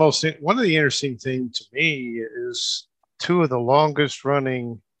 one of the interesting things to me is two of the longest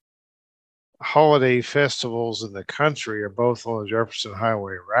running holiday festivals in the country are both on the Jefferson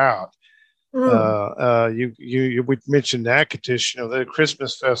Highway route. We mentioned Natchitoches, the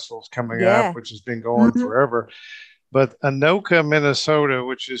Christmas festival's coming up, which has been going forever. But Anoka, Minnesota,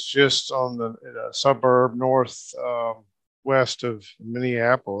 which is just on the suburb west of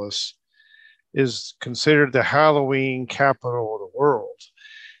Minneapolis, is considered the Halloween capital of the world.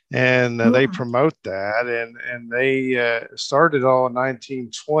 And they promote that. And they started all in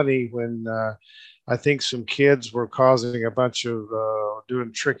 1920 when I think some kids were causing a bunch of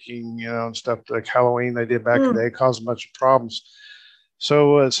doing tricking, and stuff like Halloween they did back in the day, caused a bunch of problems.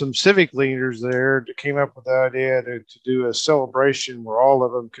 So some civic leaders there came up with the idea to do a celebration where all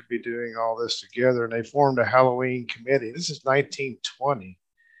of them could be doing all this together. And they formed a Halloween committee. This is 1920.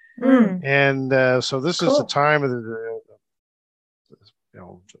 And so this is the time of the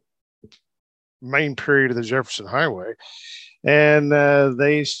main period of the Jefferson Highway. And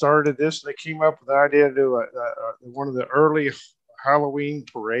they started this. They came up with the idea to do one of the early Halloween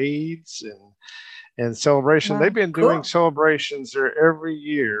parades and celebration. They've been doing celebrations there every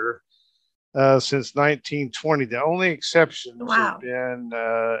year since 1920. The only exceptions have been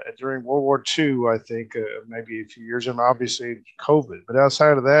during World War II, I think, maybe a few years, and obviously COVID. But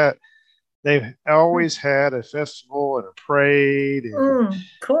outside of that, they've always had a festival and a parade.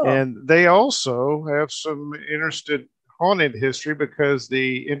 And they also have some interested haunted history because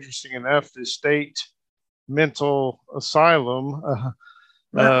interesting enough, the state mental asylum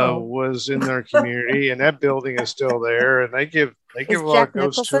was in their community, and that building is still there, and they give a lot of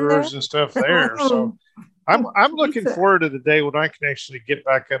ghost tours and stuff there. So I'm looking forward to the day when I can actually get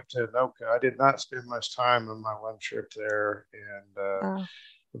back up to Anoka. I did not spend much time on my one trip there, and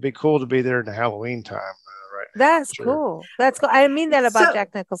it'd be cool to be there in the Halloween time. Right. That's cool. That's cool. I mean that about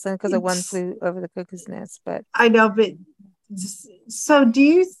Jack Nicholson because of One Flew Over the Cuckoo's Nest, but I know. But so, do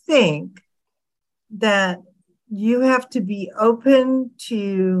you think that you have to be open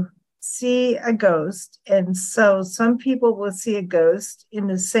to see a ghost, and so some people will see a ghost in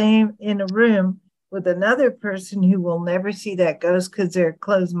a room with another person who will never see that ghost because they're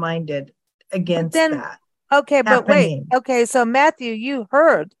closed-minded against that? Okay, but wait. Okay, so Matthew, you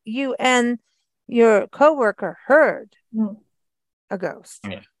and your coworker heard a ghost,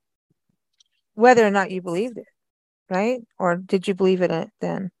 whether or not you believed it, right? Or did you believe in it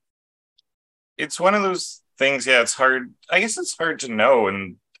then? It's one of those things. Yeah, it's hard. I guess it's hard to know.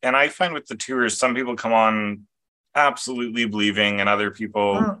 And I find with the tours, some people come on absolutely believing, and other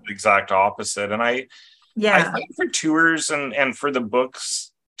people Mm. the exact opposite. And I Yeah. think for tours and for the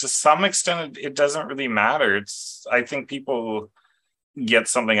books, to some extent, it doesn't really matter. I think people get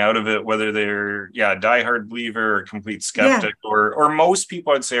something out of it, whether they're a diehard believer or complete Yeah. skeptic, or most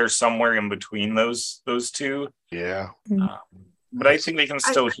people I'd say are somewhere in between those two. Yeah. But I think they can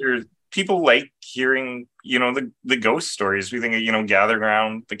still hear. People like hearing, the ghost stories. We think of, gathering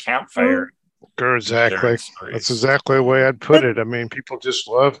around the campfire. Exactly. That's exactly the way I'd put it. I mean, people just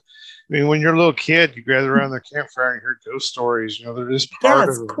love. I mean, when you're a little kid, you gather around the campfire and hear ghost stories. They're just part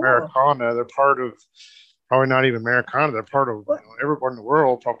of cool. Americana. They're part of, probably not even Americana. They're part of everyone in the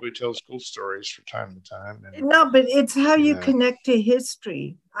world probably tells ghost stories from time to time. And, no, but it's how you connect to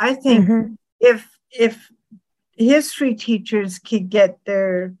history. I think if history teachers could get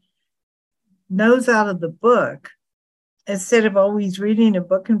their nose out of the book instead of always reading a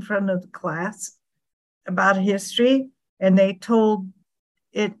book in front of the class about history, and they told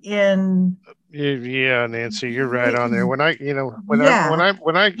it in Nancy, you're right on there. When I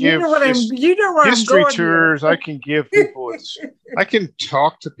give history tours, I can give people I can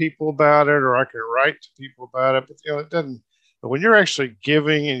talk to people about it, or I can write to people about it, but it doesn't. But when you're actually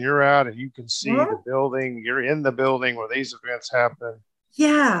giving and you're out and you can see the building, you're in the building where these events happen.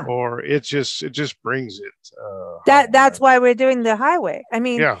 Yeah. Or it just brings it. That's why we're doing the highway. I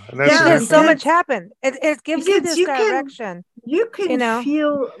mean, because so much happened. It gives you this direction. You can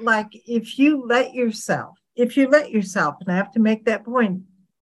feel like if you let yourself, and I have to make that point,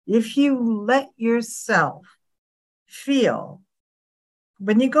 if you let yourself feel,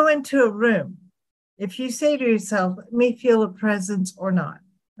 when you go into a room, if you say to yourself, let me feel a presence or not,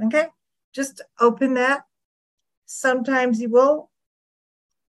 okay? Just open that. Sometimes you will.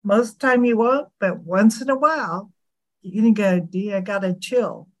 Most time you won't, but once in a while, you're going to go, D, I got to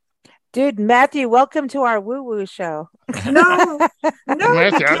chill. Dude, Matthew, welcome to our woo-woo show. No,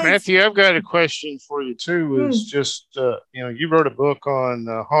 Matthew, I've got a question for you, too. Is just, you wrote a book on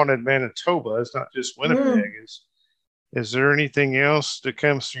haunted Manitoba. It's not just Winnipeg. Is there anything else that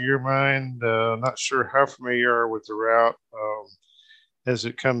comes to your mind? Not sure how familiar you are with the route as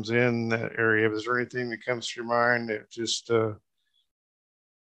it comes in that area. Is there anything that comes to your mind that just...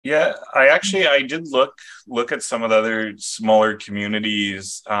 I did look at some of the other smaller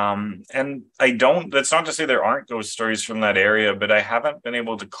communities, and that's not to say there aren't ghost stories from that area, but I haven't been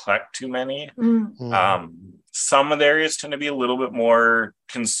able to collect too many. Some of the areas tend to be a little bit more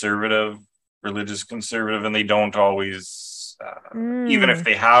conservative, religious conservative, and they don't always, even if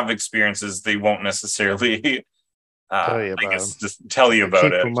they have experiences, they won't necessarily tell you about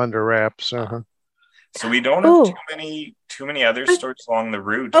keep it. Them under wraps. So we don't have too many other stories along the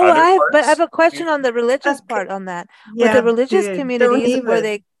route. But I have a question on the religious part on that. With the religious communities where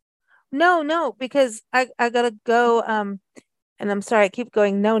they because I gotta go and I'm sorry, I keep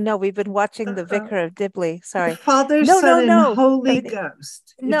going, no, we've been watching The Vicar of Dibley. Sorry. The Father, Son, and Holy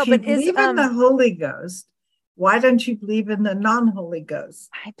Ghost. If you believe in the Holy Ghost, why don't you believe in the non-Holy Ghost?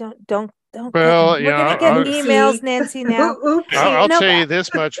 I don't. Well, we're gonna get emails, Nancy. Now I'll tell you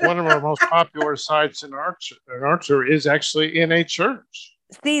this much: one of our most popular sites in Archer is actually in a church.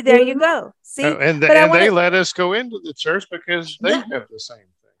 See, there you go. See, and they let us go into the church because they have the same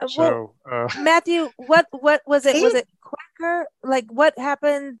thing. So, Matthew, what was it? Was it Quaker? Like, what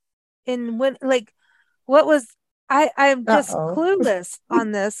happened what was? I'm just clueless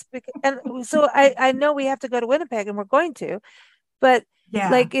on this, and so I know we have to go to Winnipeg, and we're going to, but.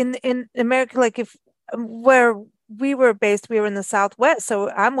 Like in America, like if where we were based, we were in the Southwest. So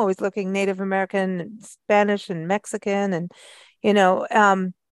I'm always looking Native American, and Spanish, and Mexican, and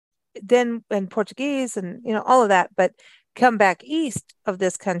then and Portuguese, and all of that. But come back east of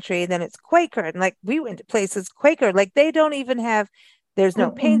this country, then it's Quaker, and like we went to places Quaker, like they don't even have. There's no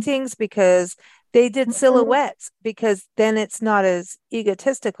paintings because they did silhouettes because then it's not as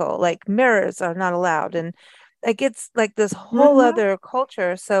egotistical. Like mirrors are not allowed, and like it's like this whole other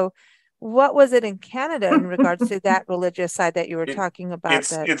culture. So what was it in Canada in regards to that religious side that you were talking about?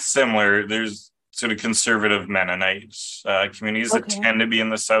 It's similar. There's sort of conservative Mennonite communities that tend to be in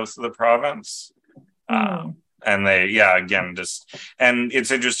the south of the province. And they, and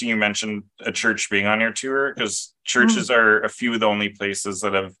it's interesting you mentioned a church being on your tour, because churches are a few of the only places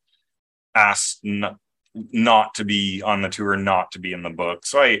that have asked not to be on the tour, not to be in the book.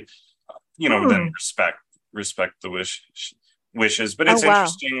 So I, then respect the wishes, but it's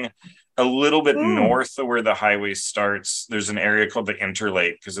interesting. A little bit north of where the highway starts, there's an area called the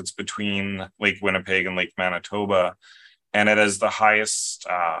Interlake, because it's between Lake Winnipeg and Lake Manitoba, and it has the highest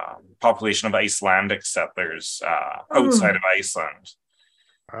population of Icelandic settlers outside of Iceland.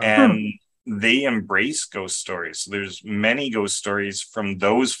 And they embrace ghost stories. So there's many ghost stories from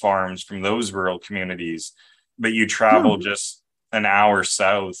those farms, from those rural communities, but you travel just an hour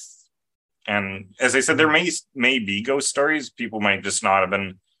south. And as I said, there may be ghost stories. People might just not have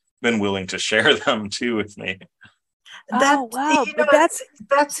been willing to share them too with me. Oh, wow. But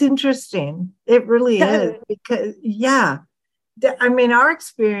that's interesting. It really is, because I mean, our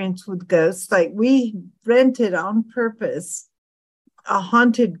experience with ghosts, like we rented on purpose a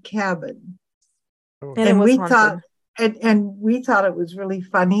haunted cabin, and we thought we thought it was really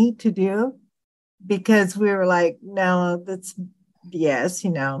funny to do, because we were like, no, that's yes,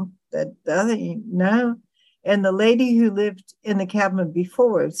 that doesn't no. And the lady who lived in the cabin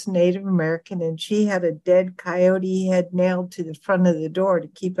before was Native American, and she had a dead coyote head nailed to the front of the door to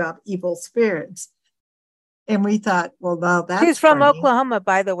keep out evil spirits. And we thought, well, now that's she's from funny. Oklahoma,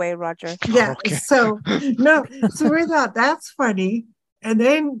 by the way, Roger. Yeah. Okay. So we thought that's funny. And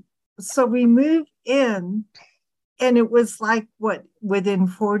then so we moved in, and it was like, what, within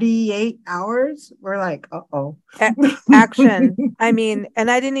 48 hours, we're like, uh-oh. Action. I mean, and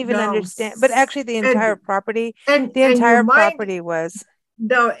I didn't even understand, but actually the entire property was.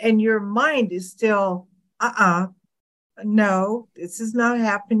 No, and your mind is still, no, this is not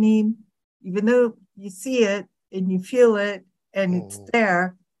happening. Even though you see it and you feel it and it's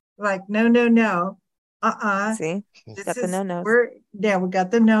there, like, no. See, got the no-nos. We got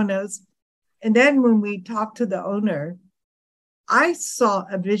the no-nos. And then when we talked to the owner, I saw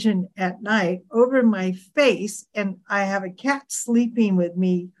a vision at night over my face, and I have a cat sleeping with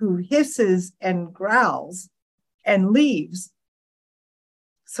me who hisses and growls and leaves.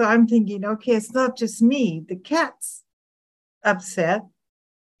 So I'm thinking, okay, it's not just me. The cat's upset.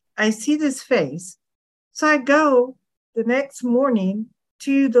 I see this face. So I go the next morning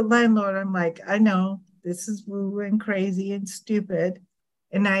to the landlord. I'm like, I know this is woo and crazy and stupid.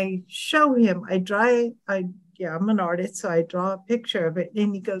 And I show him, I'm an artist, so I draw a picture of it.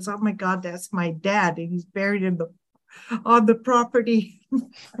 And he goes, oh my God, that's my dad. And he's buried on the property.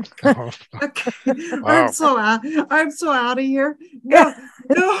 Okay. Wow. I'm so out of here. No.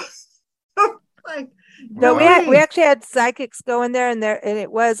 Like, no, we actually had psychics go in there, and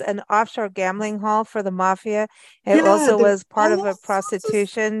it was an offshore gambling hall for the mafia. It also was part of a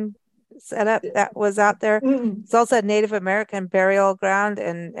prostitution setup that was out there. It's also a Native American burial ground,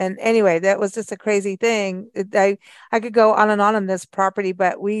 and anyway, that was just a crazy thing. I could go on and on this property,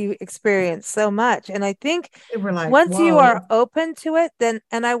 but we experienced so much, and I think once you are open to it, then,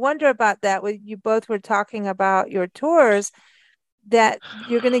 and I wonder about that. When you both were talking about your tours, that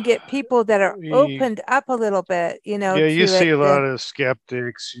you're going to get people that are opened up a little bit, Yeah, you see a lot of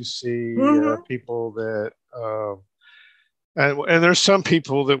skeptics. You see people that. And there's some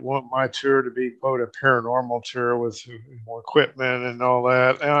people that want my tour to be, quote, a paranormal tour with more equipment and all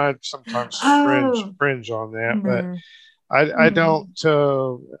that. And I sometimes cringe on that, but I don't.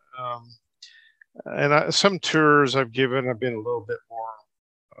 Some tours I've given, I've been a little bit more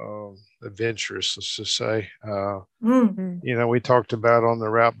adventurous, let's just say. We talked about on the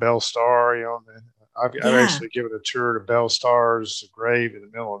route Belle Star. I've actually given a tour to Belle Star's grave in the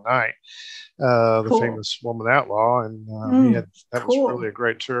middle of the night. The famous woman outlaw, and that was really a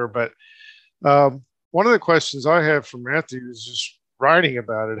great tour. But one of the questions I have for Matthew is just writing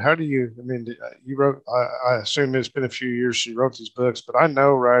about it. How do you? I mean, you wrote. I assume it's been a few years you wrote these books, but I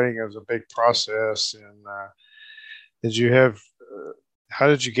know writing is a big process. And did you have? How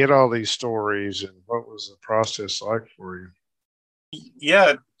did you get all these stories, and what was the process like for you?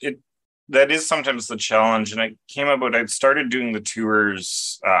 Yeah, that is sometimes the challenge. And I'd started doing the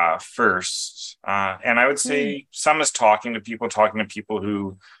tours first. And I would say some is talking to people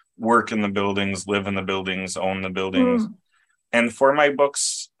who work in the buildings, live in the buildings, own the buildings. And for my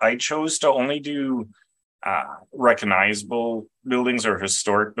books, I chose to only do recognizable buildings or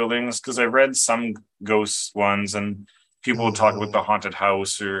historic buildings, because I read some ghost ones and people would talk about the haunted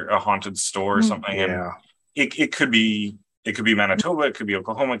house or a haunted store or something. And it could be Manitoba, it could be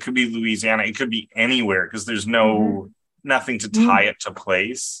Oklahoma, it could be Louisiana, it could be anywhere, because there's nothing to tie it to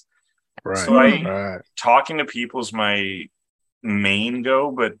place. Right. So talking to people is my main go,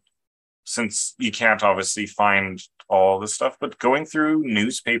 but since you can't obviously find all the stuff, but going through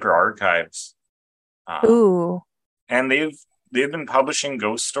newspaper archives. And they've been publishing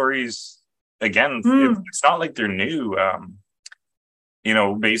ghost stories again. It's not like they're new.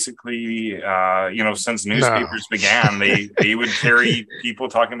 Basically, since newspapers began, they would carry people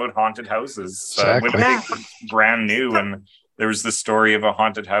talking about haunted houses when they were brand new. And there was the story of a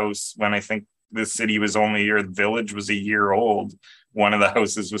haunted house when I think the city was only, or the village was a year old, one of the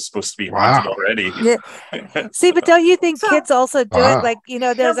houses was supposed to be haunted already. Yeah. See, but don't you think So- kids also do it? Like, there's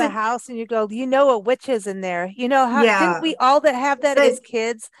No, a but- house and you go, a witch is in there. You know how Yeah. didn't we all that have that But- as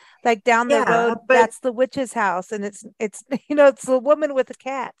kids? Like down the Yeah, road, but- that's the witch's house, and it's it's the woman with the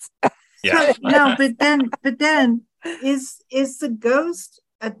cats. Yeah. So, no, but then is the ghost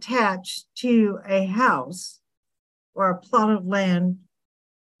attached to a house or a plot of land,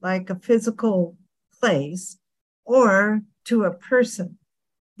 like a physical place, or to a person?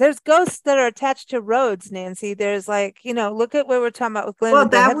 There's ghosts that are attached to roads, Nancy. There's like, look at what we're talking about with Glenn Well,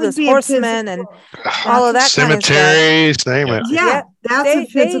 with the that would headless be a horseman and physical. all of that kind of stuff. Cemeteries, name it. Yeah, that's They a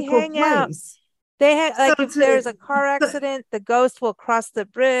physical hang out. place. They have So like if it's a- there's a car accident, the ghost will cross the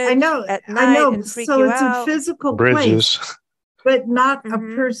bridge I know, at I night know. and freak So you it's out. a physical Bridges. place, but not Mhm.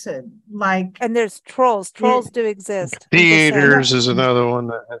 a person. Like And there's trolls. Trolls do exist. I'm just saying. Theaters is another one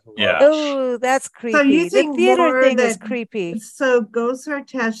that has a lot. Yeah. Oh, that's creepy. So you The think theater more thing is that- creepy. so ghosts are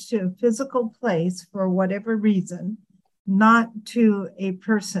attached to a physical place for whatever reason, not to a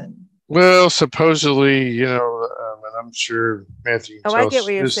person. Well, supposedly, and I'm sure Matthew Oh, can I tell get us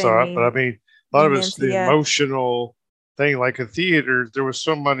what you're his saying, thought, me- but I mean, a lot of it's Nancy, the yeah. emotional thing. Like a theater, there was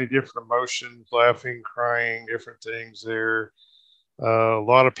so many different emotions, laughing, crying, different things there. A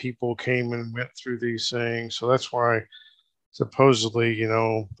lot of people came and went through these things, so that's why supposedly,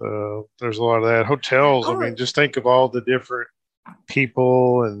 there's a lot of that. Hotels, I mean, just think of all the different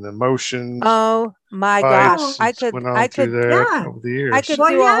people and emotions. Oh my gosh. fights I that's could went on I through could that Yeah. over the years. I could Well,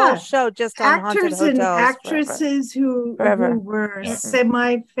 do a whole yeah. show just on haunted Actors and hotels. forever. actresses who Forever. were Yeah.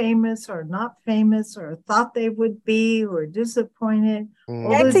 semi-famous or not famous or thought they would be or disappointed. Mm.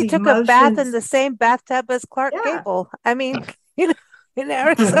 All those Nancy took a bath in emotions. the same bathtub as Clark Yeah. Gable. I mean, in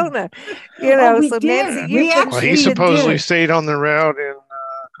Arizona, We so did. Nancy, We you've been Well, he actually treated. supposedly did. stayed on the route in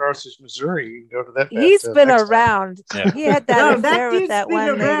Carthage, Missouri. You can go to that. He's bathtub been next time. around. Yeah. He had that No, affair that with dude's that been one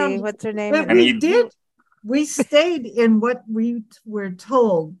lady. around. What's her name? But And we he- did. We stayed in what we were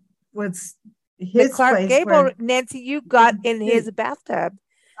told was the his Clark place. Gable, where- Nancy, you got in his bathtub.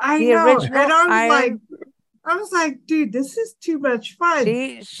 I the know, original and iron- I was like, dude, this is too much fun.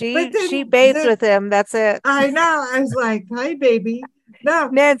 She But then- bathed then- with him. That's it. I know. I was like, hi, baby. No,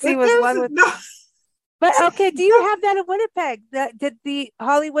 Nancy but was there's one with. no. But okay, do you have that in Winnipeg? Did the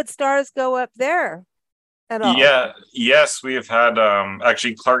Hollywood stars go up there at all? Yeah, yes, we have had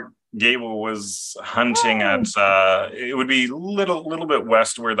actually Clark Gable was hunting at it would be little bit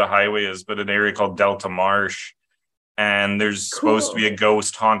west where the highway is, but an area called Delta Marsh. And there's supposed to be a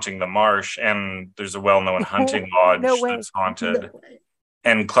ghost haunting the marsh, and there's a well-known hunting lodge No way. that's haunted.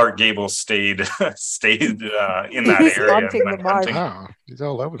 And Clark Gable stayed in that He's area and haunting went the marsh. hunting. Wow, he's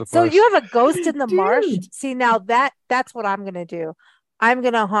all over the So place. you have a ghost in the marsh? Dude. See, now that's what I'm gonna do. I'm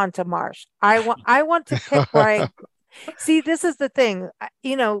gonna haunt a marsh. I want to pick where I see. This is the thing.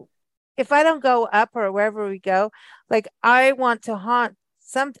 If I don't go up or wherever we go, like I want to haunt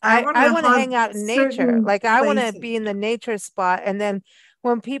I want to haunt hang out in nature. certain Like I want to places. be in the nature spot. And then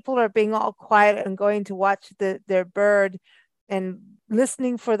when people are being all quiet and going to watch their bird and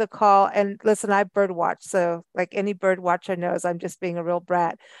listening for the call, and listen, I bird watch. So like any bird watcher knows I'm just being a real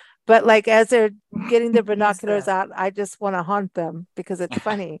brat. But like as they're getting their binoculars out, I just want to haunt them because it's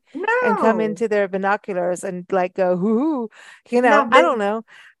funny and come No. into their binoculars and like go, hoo, No, I don't know.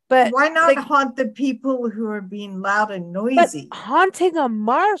 But Why not like, haunt the people who are being loud and but noisy? haunting a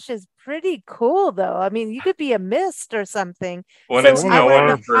marsh is pretty cool, though. I mean, you could be a mist or something. When So it's I known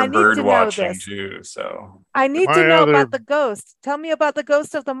want- for I need bird to know watching this. too, so I need My to know other- about the ghost. Tell me about the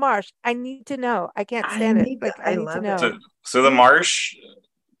ghost of the marsh. I need to know. I can't I stand it. need Like to- I I need to love know. it. so the marsh,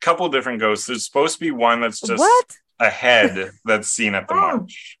 couple different ghosts. There's supposed to be one that's just What? a head that's seen at the Oh.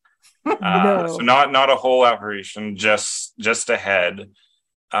 marsh. No. So not a whole apparition, just a head,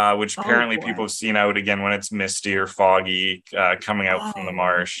 which Oh, apparently boy. people have seen out again when it's misty or foggy, coming out from the Oh.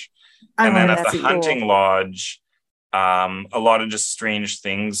 marsh. I And then wanna at the see. see. hunting lodge, a lot of just strange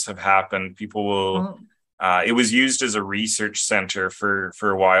things have happened. People will. Oh. It was used as a research center for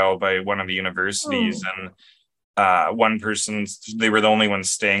a while by one of the universities, and one person, they were the only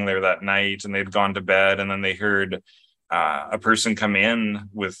ones staying there that night, and they'd gone to bed, and then they heard a person come in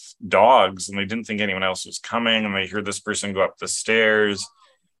with dogs, and they didn't think anyone else was coming, and they heard this person go up the stairs,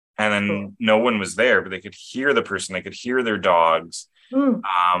 and then Cool. no one was there, but they could hear the person, they could hear their dogs. Mm.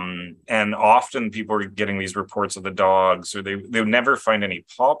 And often people were getting these reports of the dogs, or they would never find any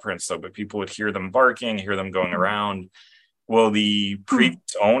paw prints though, but people would hear them barking, hear them going around. Well, the previous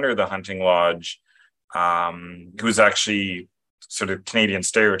owner of the hunting lodge, who was actually sort of Canadian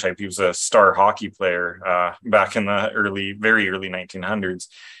stereotype. He was a star hockey player back in the very early 1900s.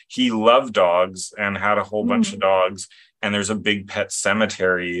 He loved dogs and had a whole bunch of dogs. And there's a big pet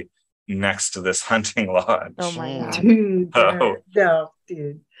cemetery next to this hunting lodge. Oh my God. Dude, Oh. no,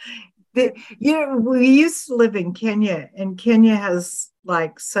 dude. We used to live in Kenya, and Kenya has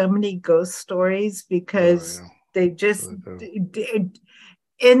like so many ghost stories because they just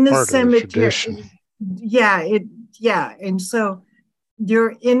in the cemetery. And so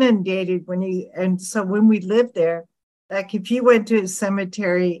you're inundated when we lived there, like if you went to a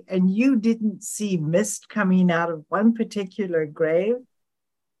cemetery and you didn't see mist coming out of one particular grave,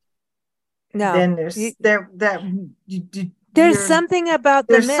 then there's something about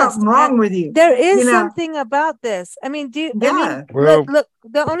the mist. There's something wrong with you. There is something about this. I mean, look,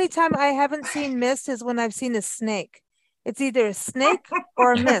 the only time I haven't seen mist is when I've seen a snake. It's either a snake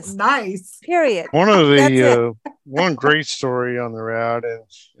or a mist. Nice. Period. One great story on the route, and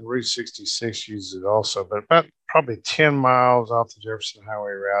Route 66 uses it also, but about probably 10 miles off the Jefferson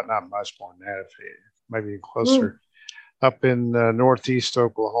Highway route, not much more than that, maybe closer, up in northeast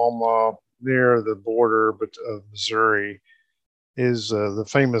Oklahoma, near the border of Missouri, is the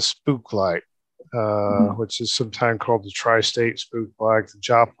famous spook light, which is sometimes called the Tri-State Spook Light, the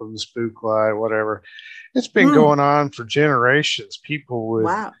Joplin Spook Light, whatever. It's been going on for generations. People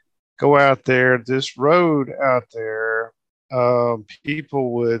would go out there, this road out there.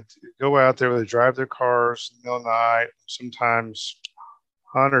 People would go out there, they drive their cars in the middle of the night. Sometimes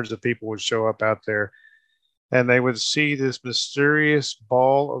hundreds of people would show up out there, and they would see this mysterious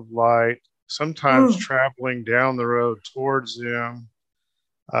ball of light, sometimes traveling down the road towards them.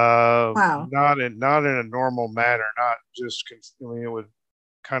 Not in a normal manner, not just, it would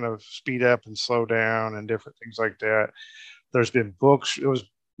kind of speed up and slow down and different things like that. There's been books. It was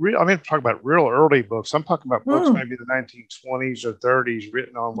real. I mean, talking about real early books. I'm talking about books maybe the 1920s or 30s,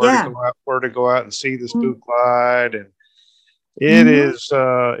 written on where to go out and see the spook light. And it is,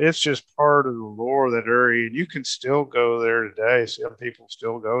 it's just part of the lore of that area. And you can still go there today. Some people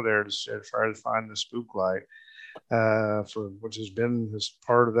still go there to try to find the spook light, which has been this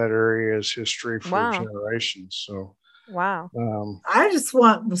part of that area's history for generations. So. Wow. I just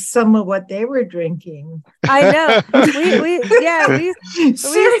want some of what they were drinking. I know. we used to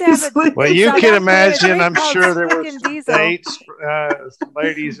have well, you can imagine, I'm sure there were dates,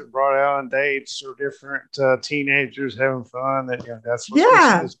 ladies that brought out on dates or different teenagers having fun. Let's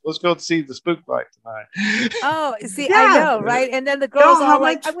go see the spook light tonight. Oh, see, I know, right? And then the girls all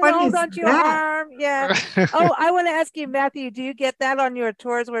like, I'm going to hold on to your arm. Yeah. Oh, I want to ask you, Matthew, do you get that on your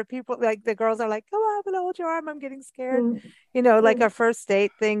tours where people, like the girls are like, come on, I'm going to hold your arm. I'm getting scared. You know, like a first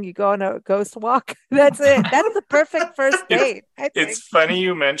date thing, you go on a ghost walk. That's it. That's the perfect first date. It's funny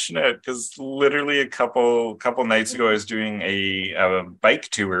you mention it, because literally a couple nights ago I was doing a bike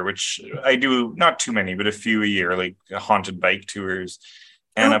tour, which I do not too many, but a few a year, like haunted bike tours.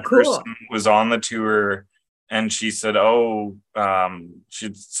 And a person was on the tour, and she said, she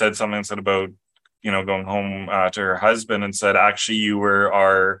said something about, going home to her husband, and said, actually, you were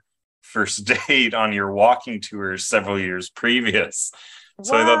our first date on your walking tours several years previous.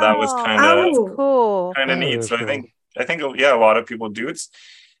 So I thought that was kind of neat. So cool. I think a lot of people do.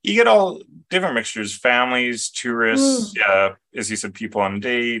 You get all different mixtures: families, tourists, as you said, people on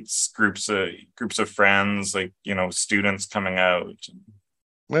dates, groups of friends, like students coming out.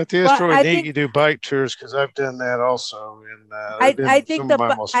 Matthew, it's really neat you do bike tours, because I've done that also, and I think some of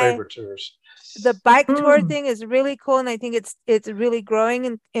my most favorite tours. The bike tour thing is really cool, and I think it's really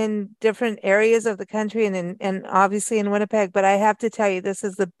growing in different areas of the country, and obviously in Winnipeg. But I have to tell you, this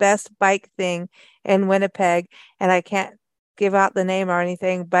is the best bike thing in Winnipeg, and I can't give out the name or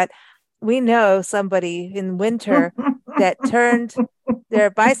anything, but we know somebody in winter that turned their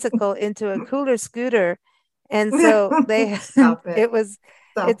bicycle into a cooler scooter, and so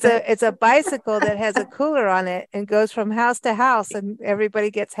it's a bicycle that has a cooler on it and goes from house to house, and everybody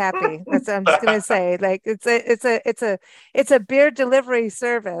gets happy. That's what I'm just gonna say. Like it's a beer delivery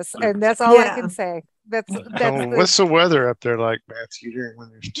service, and that's all I can say. What's the weather up there like, Matthew,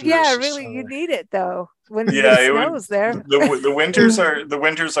 when there's tourists? Yeah, really, you need it though. When it snows there. The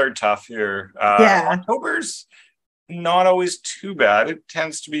winters are tough here. October's not always too bad. It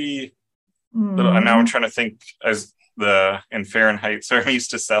tends to be. Now I'm trying to think as in Fahrenheit, so I'm used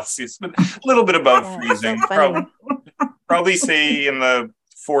to Celsius, but a little bit above freezing. Probably say in the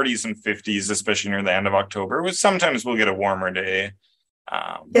 40s and 50s, especially near the end of October. Sometimes we'll get a warmer day.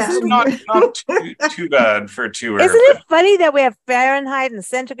 Not too bad for a tour. Isn't it funny that we have Fahrenheit and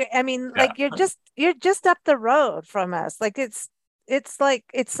centigrade? I mean, like you're just up the road from us. Like it's like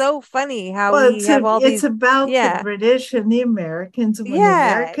it's so funny how Well, we have all it's these. about the Yeah, British and the Americans. And when the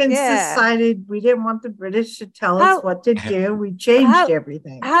yeah, Americans yeah. decided we didn't want the British to tell us How what to do, we changed how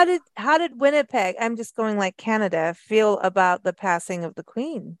everything. how did Winnipeg, I'm just going like Canada, feel about the passing of the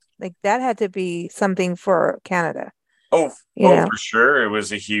Queen? Like that had to be something for Canada, Oh, you oh, know? for sure. It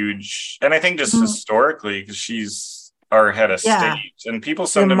was a huge, and I think just Mm, historically, because she's our head of state, yeah, and people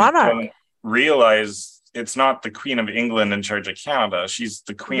The sometimes monarch, don't realize it's not the Queen of England in charge of Canada. She's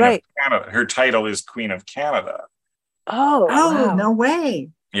the Queen of right? Canada. Her title is Queen of Canada. Oh, oh, wow. no way.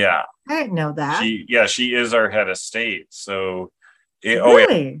 Yeah, I didn't know that. she is our head of state. So, yeah,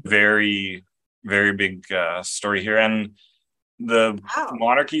 Really? very, very big story here, and the Wow.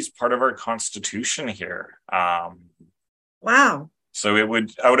 monarchy is part of our constitution here. Wow. So it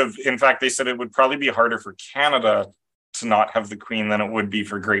would, in fact, they said it would probably be harder for Canada to not have the Queen than it would be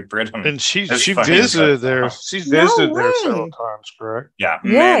for Great Britain. And she As she funny as that visited there. sounds. She's No visited there several way. times, correct? Yeah,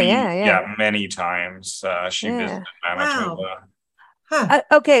 Yeah, yeah, yeah, many times she yeah. visited Wow. Manitoba. Huh.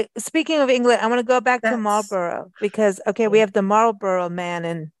 Okay, speaking of England, I want to go back to That's Marlborough because okay, we have the Marlborough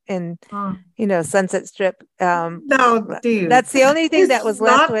man in mm. Sunset Strip. No, dude. That's the only thing that It's was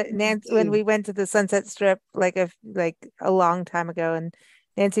left not with Nancy when dude. we went to the Sunset Strip like a long time ago, and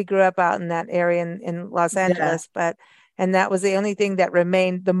Nancy grew up out in that area in Los Yeah. Angeles, and that was the only thing that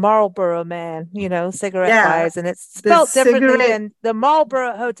remained, the Marlborough man, cigarette Yeah. wise, and it's The spelt differently cigarette. than the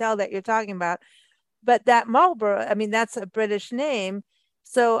Marlborough Hotel that you're talking about. But that Marlborough, I mean, that's a British name.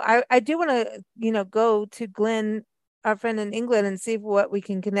 So I do want to, go to Glenn, our friend in England, and see what we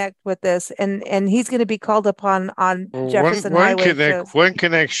can connect with this. And he's going to be called upon on Well, Jefferson Highway shows. one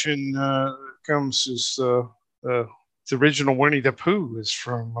connection comes is the original Winnie the Pooh is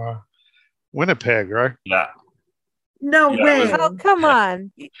from Winnipeg, right? Yeah, No yeah, it was. way. Oh, come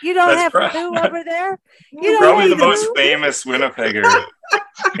on. You don't That's have Pooh over there? You No don't probably have the way. most Pooh? famous Winnipegger.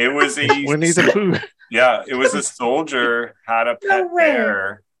 It was Winnie the Pooh. yeah, it was a soldier had a No pet way.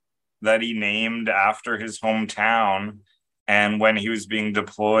 bear that he named after his hometown, and when he was being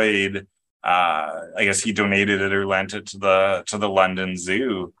deployed, I guess he donated it or lent it to the London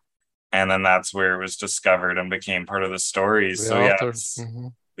Zoo, and then that's where it was discovered and became part of the story. The So yeah, author.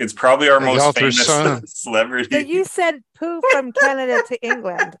 it's probably our The most author's famous son. So celebrity. you sent Pooh from Canada to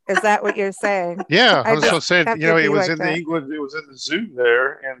England. Is that what you're saying? Yeah, I I was just going to say, have to it be was like in the that. England, it was in the zoo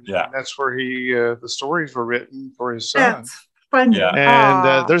there, and Yeah, that's where the stories were written for his son. That's funny. yeah. And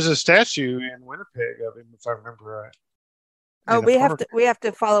Ah. there's a statue in Winnipeg of him, if I remember right. Oh, In the park. we have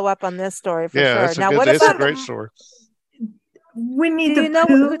to follow up on this story for Yeah, sure. Now, what it's a about great story. Winnie do the you know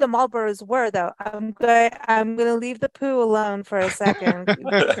who the Pooh. Marlboroughs were though? I'm going to leave the Pooh alone for a second.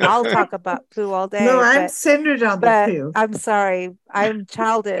 I'll talk about Pooh all No, day, I'm centered on the but Pooh. I'm sorry. I'm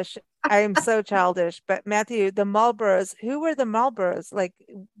childish. I am so childish. But Matthew, the Marlboroughs, who were the Marlboroughs? Like,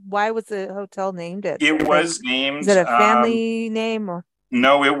 why was the hotel named it? It Like, was named. is it a family name or?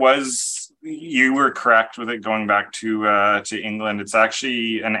 No, it was. You were correct with it going back to England. It's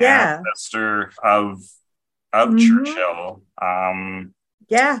actually an Yeah. ancestor of Mhm. Churchill.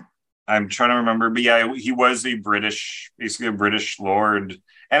 Yeah. I'm trying to remember, but yeah, he was basically a British lord,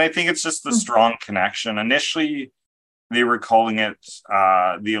 and I think it's just the strong connection. Initially, they were calling it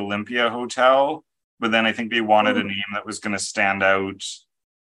the Olympia Hotel, but then I think they wanted a name that was going to stand out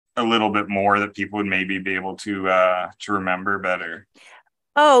a little bit more, that people would maybe be able to remember better.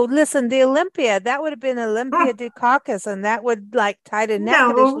 Oh, listen, the Olympia, that would have been Olympia Dukakis, and that would like tie to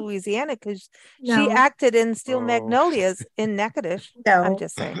Natchitoches, No. Louisiana, because she No. acted in Steel Oh. Magnolias in Natchitoches. I'm No.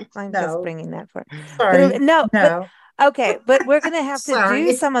 just saying. I'm just No. bringing that for. Sorry. But no, No. okay, but we're gonna have to do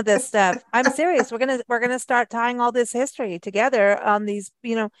Sorry. some of this stuff. I'm serious. We're gonna start tying all this history together on these,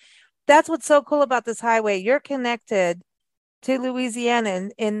 that's what's so cool about this highway. You're connected to Louisiana,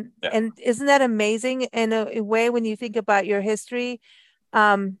 and Yeah. and isn't that amazing in a way when you think about your history?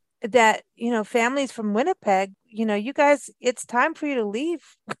 That families from Winnipeg, you guys, it's time for you to leave.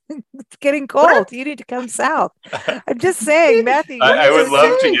 It's getting cold. What? You need to come south. I'm just saying, Matthew, you I need would to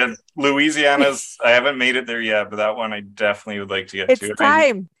love to say get Louisiana's. I haven't made it there yet, but that one I definitely would like to get it's to.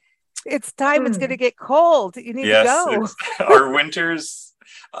 time. It's time. It's going to get cold. You need to Yes, go. our winters.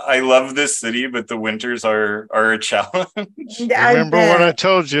 I love this city, but the winters are a challenge. I Remember what I bet.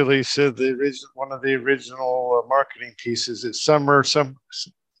 told you, Lisa? One of the original marketing pieces. It's somewhere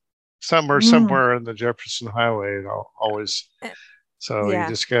somewhere in the Jefferson Highway. And always. So you Yeah.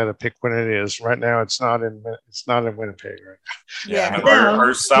 just got to pick when it is. Right now, it's not in Winnipeg. Right? Yeah. no, No.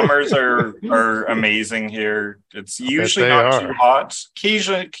 our summers are amazing here. It's usually they not are. too hot.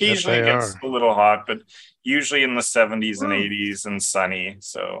 Occasionally they it gets are. a little hot, but usually in the 70s and 80s and sunny.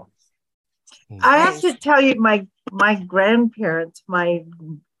 So I have to tell you, my my grandparents, my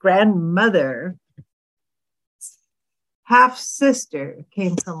grandmother, half sister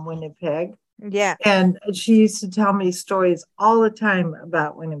came from Winnipeg. Yeah. And she used to tell me stories all the time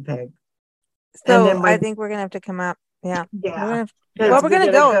about Winnipeg. So I think we're going to have to come up. Yeah. Yeah. We're going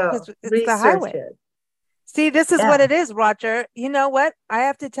to go because it's the highway. It. See, this is what it is, Roger. You know what? I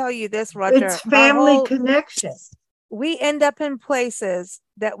have to tell you this, Roger. It's family connection. We end up in places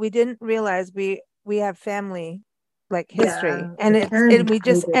that we didn't realize we have family like history. And we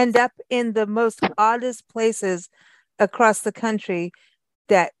just end up in the most oddest places across the country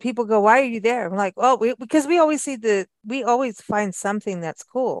that people go, why are you there? I'm like, oh, because we always find something that's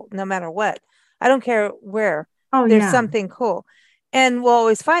cool, no matter what. I don't care where. There's something cool. And we'll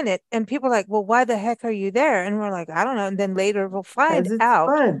always find it. And people are like, well, why the heck are you there? And we're like, I don't know. And then later we'll find out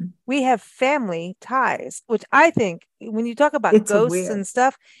we have family ties, which I think when you talk about ghosts and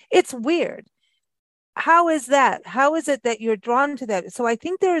stuff, it's weird. How is that? How is it that you're drawn to that? So I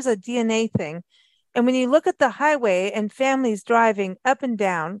think there is a DNA thing. And when you look at the highway and families driving up and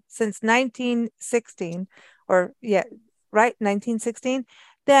down since 1916, 1916,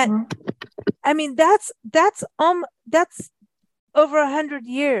 that, I mean, that's over 100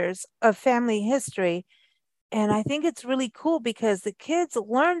 years of family history. And I think it's really cool because the kids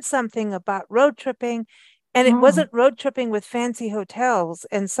learn something about road tripping, and it wasn't road tripping with fancy hotels.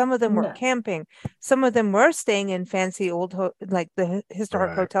 And some of them were camping. Some of them were staying in fancy old, like the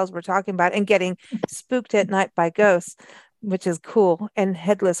historic hotels we're talking about, and getting spooked at night by ghosts, which is cool, and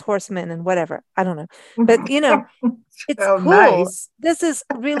headless horsemen and whatever. I don't know. But, it's cool. Nice. This is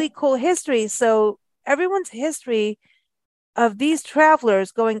really cool history. So everyone's history of these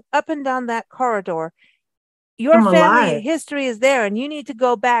travelers going up and down that corridor, your family history is there, and you need to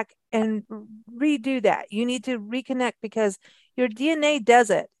go back and redo that. You need to reconnect because your DNA does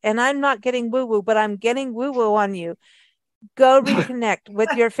it. And I'm not getting woo-woo, but I'm getting woo-woo on you. Go reconnect with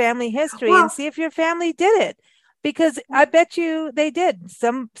your family history and see if your family did it. Because I bet you they did.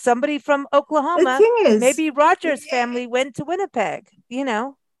 Somebody from Oklahoma, maybe Roger's family went to Winnipeg, You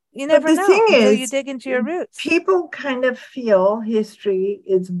never know until you dig into your roots. People kind of feel history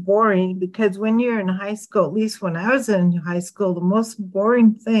is boring because when you're in high school, at least when I was in high school, the most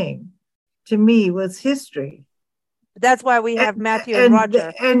boring thing to me was history. That's why we have Matthew and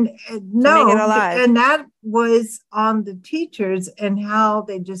Roger. And that was on the teachers and how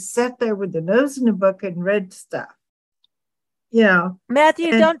they just sat there with their nose in a book and read stuff.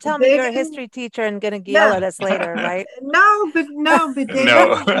 Matthew, don't tell me you're a history teacher and going to yell at us later, right? No, but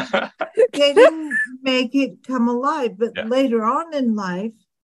they didn't make it come alive. But later on in life,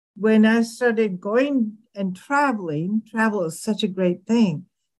 when I started going and travel is such a great thing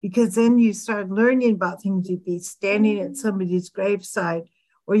because then you start learning about things. You'd be standing at somebody's graveside,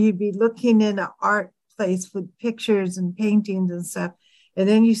 or you'd be looking in an art place with pictures and paintings and stuff. And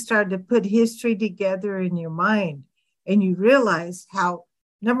then you start to put history together in your mind. And you realize how,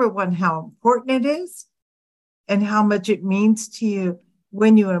 number one, how important it is and how much it means to you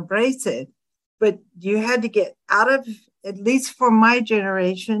when you embrace it. But you had to get out of, at least for my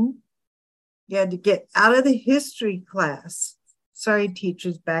generation, you had to get out of the history class. Sorry,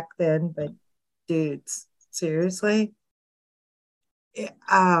 teachers back then, but dudes, seriously.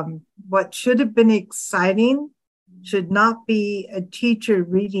 What should have been exciting should not be a teacher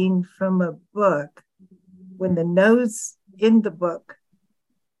reading from a book when the nose in the book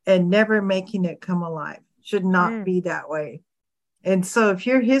and never making it come alive. Should not be that way. And so if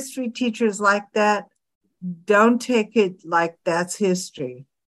your history teacher is like that, don't take it like that's history.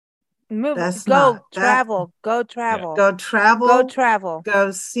 Go travel,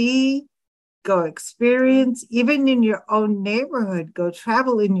 go see, go experience, even in your own neighborhood, go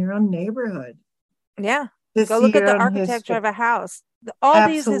travel in your own neighborhood. Yeah. Go look at the architecture of a house.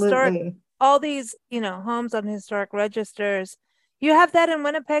 These historic, all these, homes on historic registers. You have that in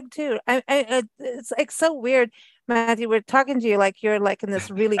Winnipeg too. It's like so weird, Matthew. We're talking to you like you're like in this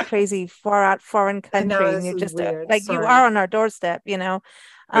really crazy far out foreign country, and you're just you are on our doorstep,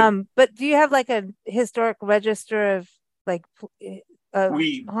 But do you have like a historic register of like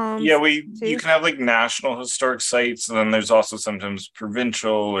homes? You can have like national historic sites, and then there's also sometimes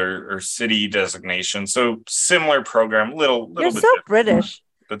provincial or city designation. So similar program, little you're bit so different. British.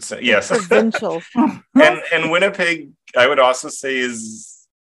 But yes, provincial. and Winnipeg, I would also say, is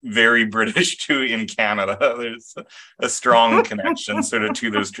very British too in Canada. There's a strong connection sort of to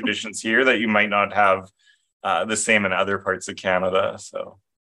those traditions here that you might not have the same in other parts of Canada. So.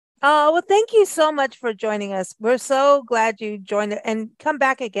 Oh, well, thank you so much for joining us. We're so glad you joined it, and come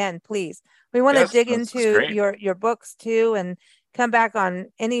back again, please. We want to dig into your books too, and come back on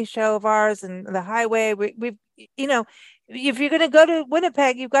any show of ours and the highway. We've you know, if you're going to go to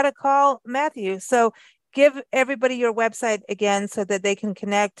Winnipeg, you've got to call Matthew. So give everybody your website again so that they can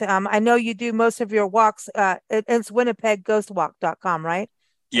connect. I know you do most of your walks. It's winnipegghostwalk.com, right?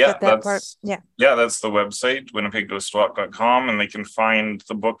 Yeah, that part. Yeah, that's the website, winnipegghostwalk.com, and they can find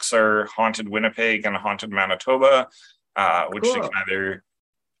the books are Haunted Winnipeg and Haunted Manitoba, which they can either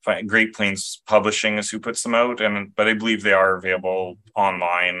find. Great Plains Publishing is who puts them out, but I believe they are available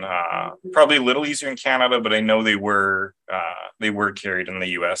online. Probably a little easier in Canada, but I know they were carried in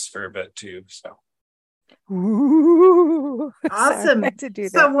the US for a bit too. So ooh, awesome. to do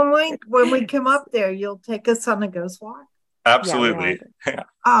that. So when we come up there, you'll take us on a ghost walk? Absolutely. Yeah,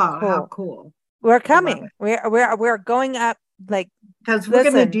 oh, cool. How cool. We're coming. We're going up, like, because we're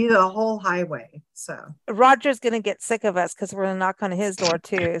going to do the whole highway. So Roger's going to get sick of us because we're going to knock on his door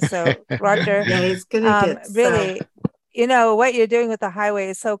too. So Roger, yeah, he's going to get really, you know, what you're doing with the highway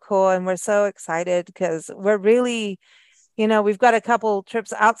is so cool, and we're so excited because we're really, you know, we've got a couple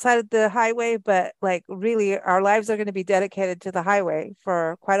trips outside of the highway, but like really our lives are going to be dedicated to the highway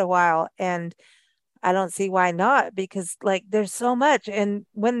for quite a while. And I don't see why not, because like there's so much. And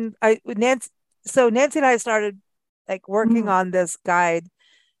when Nancy and I started like working on this guide,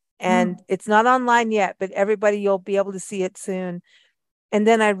 and it's not online yet, but everybody, you'll be able to see it soon. And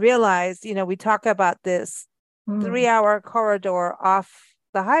then I realized, you know, we talk about this 3-hour corridor off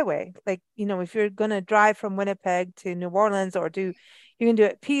the highway. Like, you know, if you're going to drive from Winnipeg to New Orleans, or you can do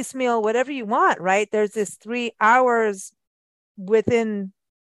it piecemeal, whatever you want, right? There's this 3 hours within.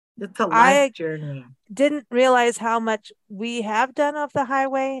 It's a life journey. Didn't realize how much we have done off the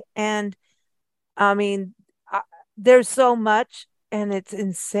highway. And I mean, there's so much, and it's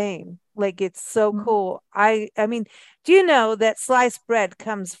insane. Like, it's so cool. I mean, do you know that sliced bread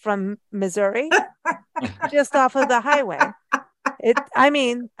comes from Missouri? Just off of the highway.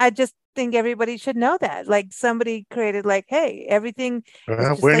 I just think everybody should know that. Like, somebody created, like, hey, everything.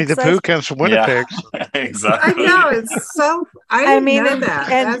 Winnie the Pooh comes from Winnipeg. Yeah, exactly. I know, it's so. I mean, know that.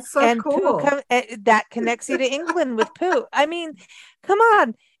 That's so cool. That connects you to England with Pooh. I mean, come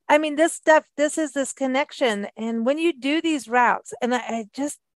on. I mean, this is this connection. And when you do these routes, and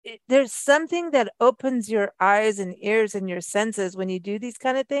there's something that opens your eyes and ears and your senses when you do these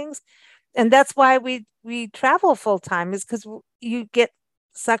kind of things. And that's why we travel full time, is because you get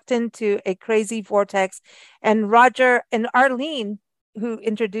sucked into a crazy vortex. And Roger and Arlene, who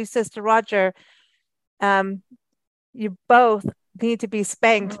introduced us to Roger, you both need to be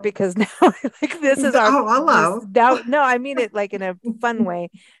spanked, because now like this is our hello. No, I mean it like in a fun way.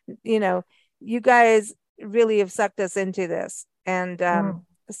 You know, you guys really have sucked us into this, and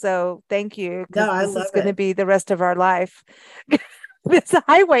so thank you, because this is going to be the rest of our life. It's a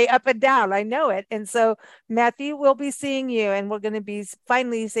highway up and down. I know it. And so Matthew will be seeing you, and we're going to be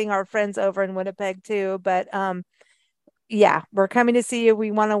finally seeing our friends over in Winnipeg too. But yeah, we're coming to see you.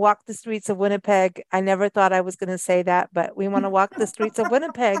 We want to walk the streets of Winnipeg. I never thought I was going to say that, but we want to walk the streets of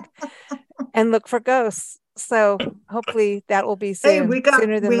Winnipeg and look for ghosts. So hopefully that will be soon,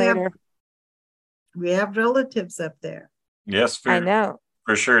 sooner than later. We have relatives up there. Yes, I know.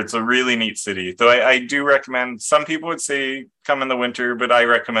 For sure. It's a really neat city. Though I do recommend, some people would say come in the winter, but I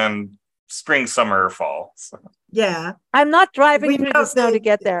recommend spring, summer, or fall. So. Yeah. I'm not driving through the snow to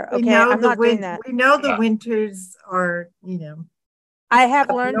get there. Okay. I'm not doing that. We know the winters are, you know. I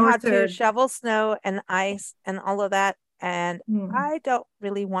have learned how to shovel snow and ice and all of that. And I don't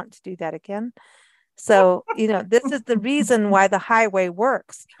really want to do that again. So, you know, this is the reason why the highway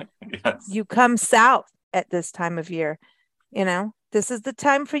works. Yes. You come south at this time of year, you know. This is the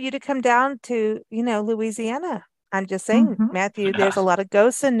time for you to come down to, you know, Louisiana. I'm just saying, Matthew, there's a lot of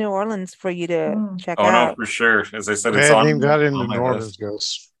ghosts in New Orleans for you to check out. Oh, no, for sure. As I said, it's on. I haven't even got into New Orleans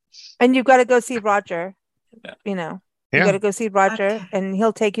ghosts. And you've got to go see Roger. Yeah. You know, you got to go see Roger, and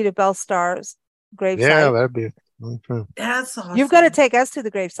he'll take you to Belle Star's gravesite. Yeah, that'd be. That's awesome. You've got to take us to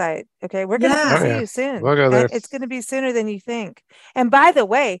the gravesite. Okay, we're going to see you soon. We'll go there. It's going to be sooner than you think. And by the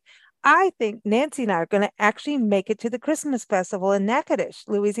way, I think Nancy and I are going to actually make it to the Christmas festival in Natchitoches,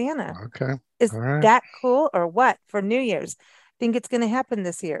 Louisiana. Okay. Is that cool or what for New Year's? I think it's going to happen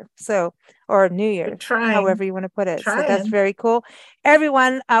this year. So, or New Year's, however you want to put it. So that's very cool.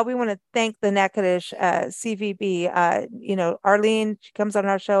 Everyone, we want to thank the Natchitoches CVB. You know, Arlene, she comes on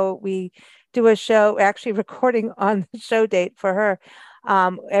our show. We do a show, actually recording on the show date for her.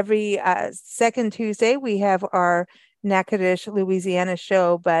 Every second Tuesday, we have our Natchitoches, Louisiana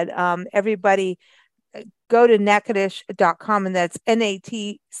show, but everybody go to natchitoches.com, and that's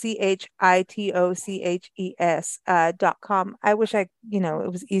natchitoches.com. I wish it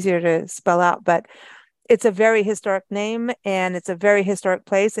was easier to spell out, but it's a very historic name and it's a very historic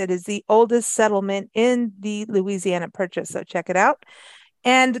place. It is the oldest settlement in the Louisiana Purchase. So check it out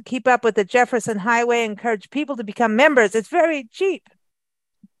and keep up with the Jefferson Highway. Encourage people to become members. It's very cheap.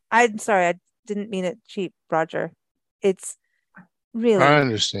 I'm sorry, I didn't mean it cheap, Roger. It's really, I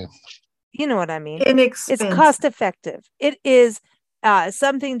understand. you know what I mean? Inexpensive. It's cost effective. It is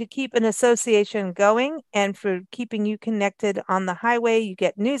something to keep an association going and for keeping you connected on the highway. You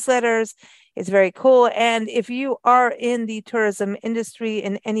get newsletters. It's very cool. And if you are in the tourism industry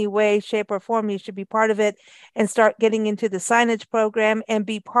in any way, shape, or form, you should be part of it and start getting into the signage program and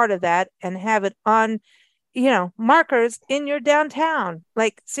be part of that and have it on, markers in your downtown.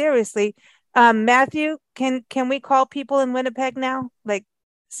 Like seriously, Matthew, can we call people in Winnipeg now? Like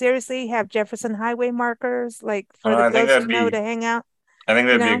seriously, have Jefferson Highway markers like for the ghosts to hang out? I think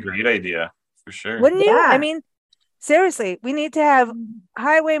that'd be a great idea for sure. Wouldn't you? I mean, seriously, we need to have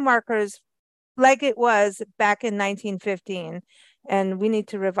highway markers like it was back in 1915, and we need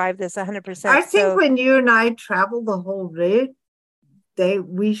to revive this 100%. I think when you and I travel the whole route,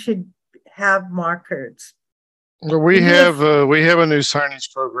 we should have markers. Well, we have a new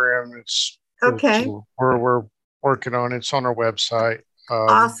signage program. It's okay. We're working on. It's on our website.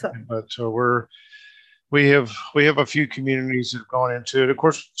 Awesome. But we have a few communities that have gone into it. Of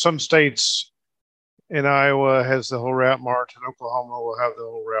course, some states in Iowa has the whole route marked, and Oklahoma will have the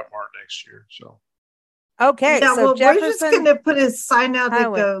whole route marked next year. So, okay. Yeah, so well, we're just going to put a sign out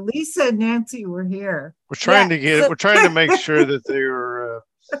that go, Lisa and Nancy were here. We're trying to get it. We're trying to make sure that they are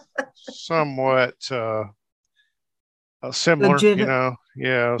somewhat similar. Legitimate.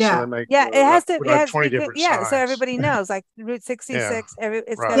 So they make it has to. It has 20 to be, different so signs. everybody knows, like Route 66.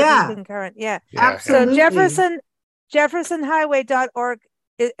 It's right. got to be concurrent. Yeah. Absolutely. So JeffersonHighway.org.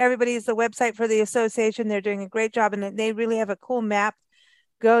 Everybody is the website for the association. They're doing a great job, and they really have a cool map.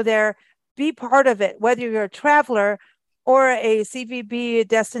 Go there, be part of it, whether you're a traveler or a CVB, a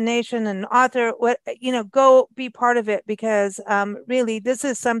destination, an author. Go be part of it because really, this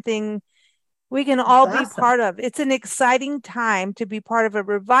is something we can all be part of. It's an exciting time to be part of a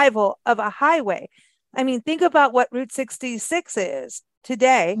revival of a highway. I mean, think about what Route 66 is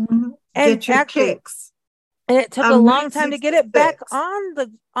today, and kicks. And it took a long time to get it back on.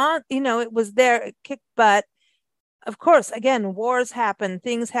 It was there, it kicked butt. Of course, again, wars happen,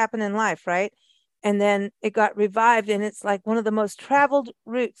 things happen in life, right? And then it got revived, and it's like one of the most traveled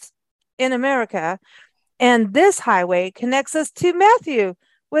routes in America. And this highway connects us to Matthew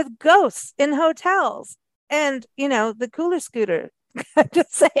with ghosts in hotels and, the cooler scooter. I'm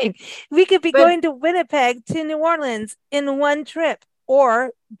just saying, we could be going to Winnipeg to New Orleans in one trip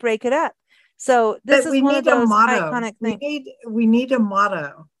or break it up. So this is one of those iconic things. We need a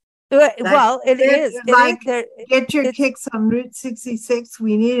motto. Well, it is. Get your kicks on Route 66.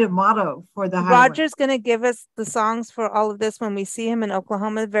 We need a motto for the highway. Roger's going to give us the songs for all of this when we see him in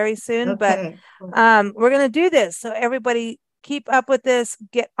Oklahoma very soon. Okay. But we're going to do this. So everybody keep up with this.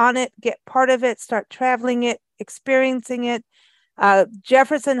 Get on it. Get part of it. Start traveling it, experiencing it.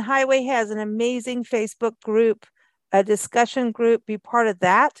 Jefferson Highway has an amazing Facebook group, a discussion group. Be part of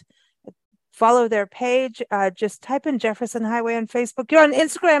that. Follow their page. Just type in Jefferson Highway on Facebook. You're on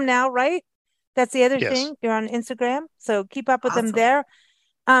Instagram now, right? That's the other thing. You're on Instagram. So keep up with them there.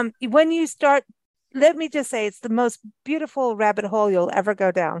 When you start, let me just say, it's the most beautiful rabbit hole you'll ever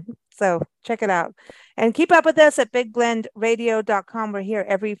go down. So check it out. And keep up with us at bigblendradio.com. We're here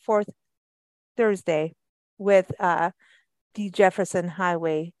every fourth Thursday with the Jefferson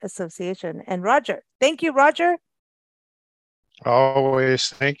Highway Association. And Roger. Thank you, Roger. Always.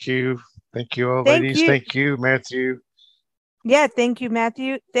 Thank you. Thank you, all ladies. Thank you, Matthew. Yeah, thank you,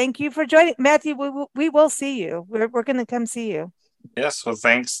 Matthew. Thank you for joining. Matthew, we will see you. We're going to come see you. Yes, well,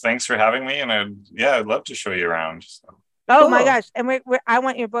 thanks for having me. And I'd love to show you around. So. Oh, my gosh. And I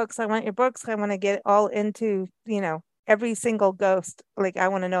want your books. I want to get all into, every single ghost. Like, I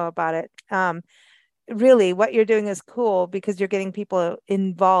want to know about it. Really, what you're doing is cool because you're getting people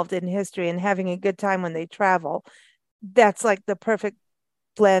involved in history and having a good time when they travel. That's like the perfect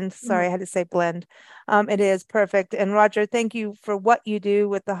blend. Sorry, I had to say blend. It is perfect. And Roger, thank you for what you do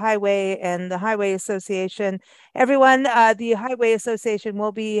with the highway and the Highway Association. Everyone, the Highway Association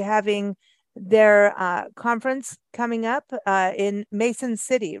will be having their conference coming up in Mason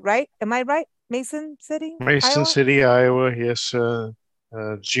City, right? Am I right? Mason City, City, Iowa. Yes,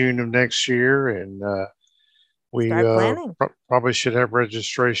 June of next year, and we probably should have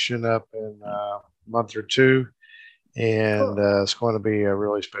registration up in a month or two. And it's going to be a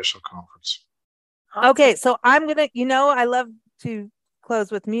really special conference. Okay, so I'm going to, I love to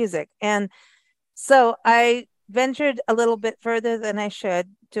close with music. And so I ventured a little bit further than I should,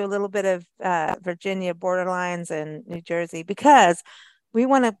 to a little bit of Virginia borderlines and New Jersey, because we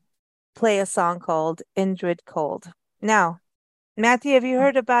want to play a song called Indrid Cold. Now, Matthew, have you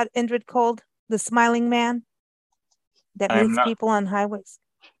heard about Indrid Cold, the smiling man that meets people on highways?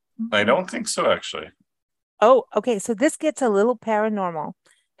 I don't think so, actually. Oh, okay. So this gets a little paranormal.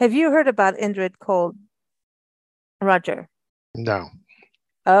 Have you heard about Indrid Cold, Roger? No.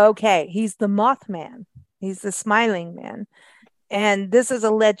 Okay. He's the Mothman. He's the smiling man. And this is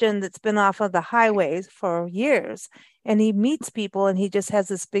a legend that's been off of the highways for years. And he meets people and he just has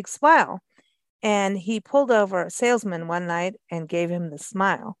this big smile. And he pulled over a salesman one night and gave him the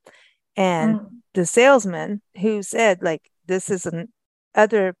smile. And the salesman, who said, like, this is an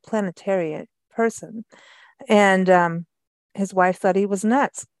other planetary person. And his wife thought he was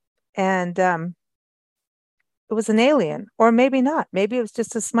nuts. And it was an alien, or maybe not. Maybe it was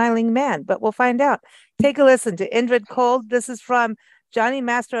just a smiling man, but we'll find out. Take a listen to Indrid Cold. This is from Johnny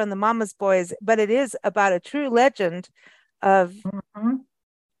Master and the Mama's Boys, but it is about a true legend of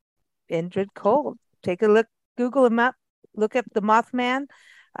Indrid Cold. Take a look, Google him up, look up the Mothman.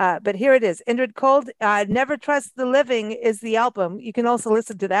 But here it is. Indrid Cold, Never Trust the Living is the album. You can also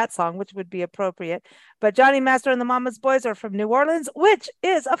listen to that song, which would be appropriate. But Johnny Master and the Mama's Boys are from New Orleans, which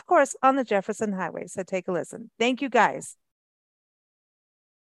is, of course, on the Jefferson Highway. So take a listen. Thank you, guys.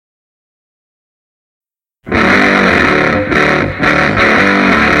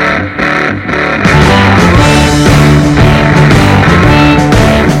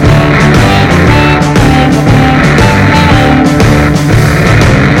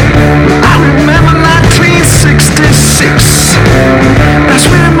 That's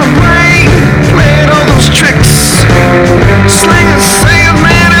when my brain played all those tricks. Slinging, singing,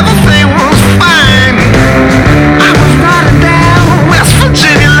 man, everything was fine. I was riding down West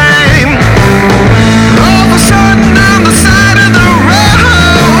Virginia lane. All of a sudden, on the side of the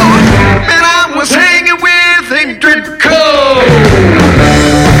road, and I was hanging with Indrid Cold.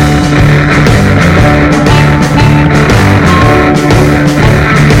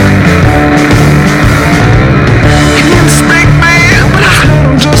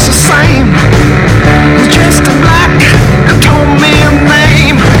 Just the same, he dressed in black and told me a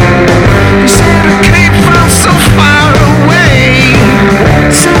name. He said he came from so far away,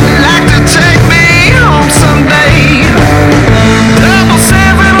 said he'd like to take me home someday.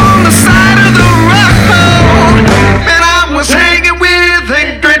 777 on the side of the road, and I was hanging with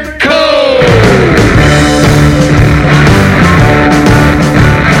Indrid Cold.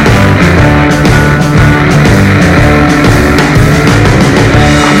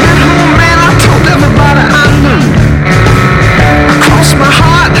 Everybody I knew, I crossed my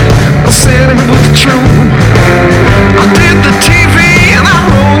heart, I said it was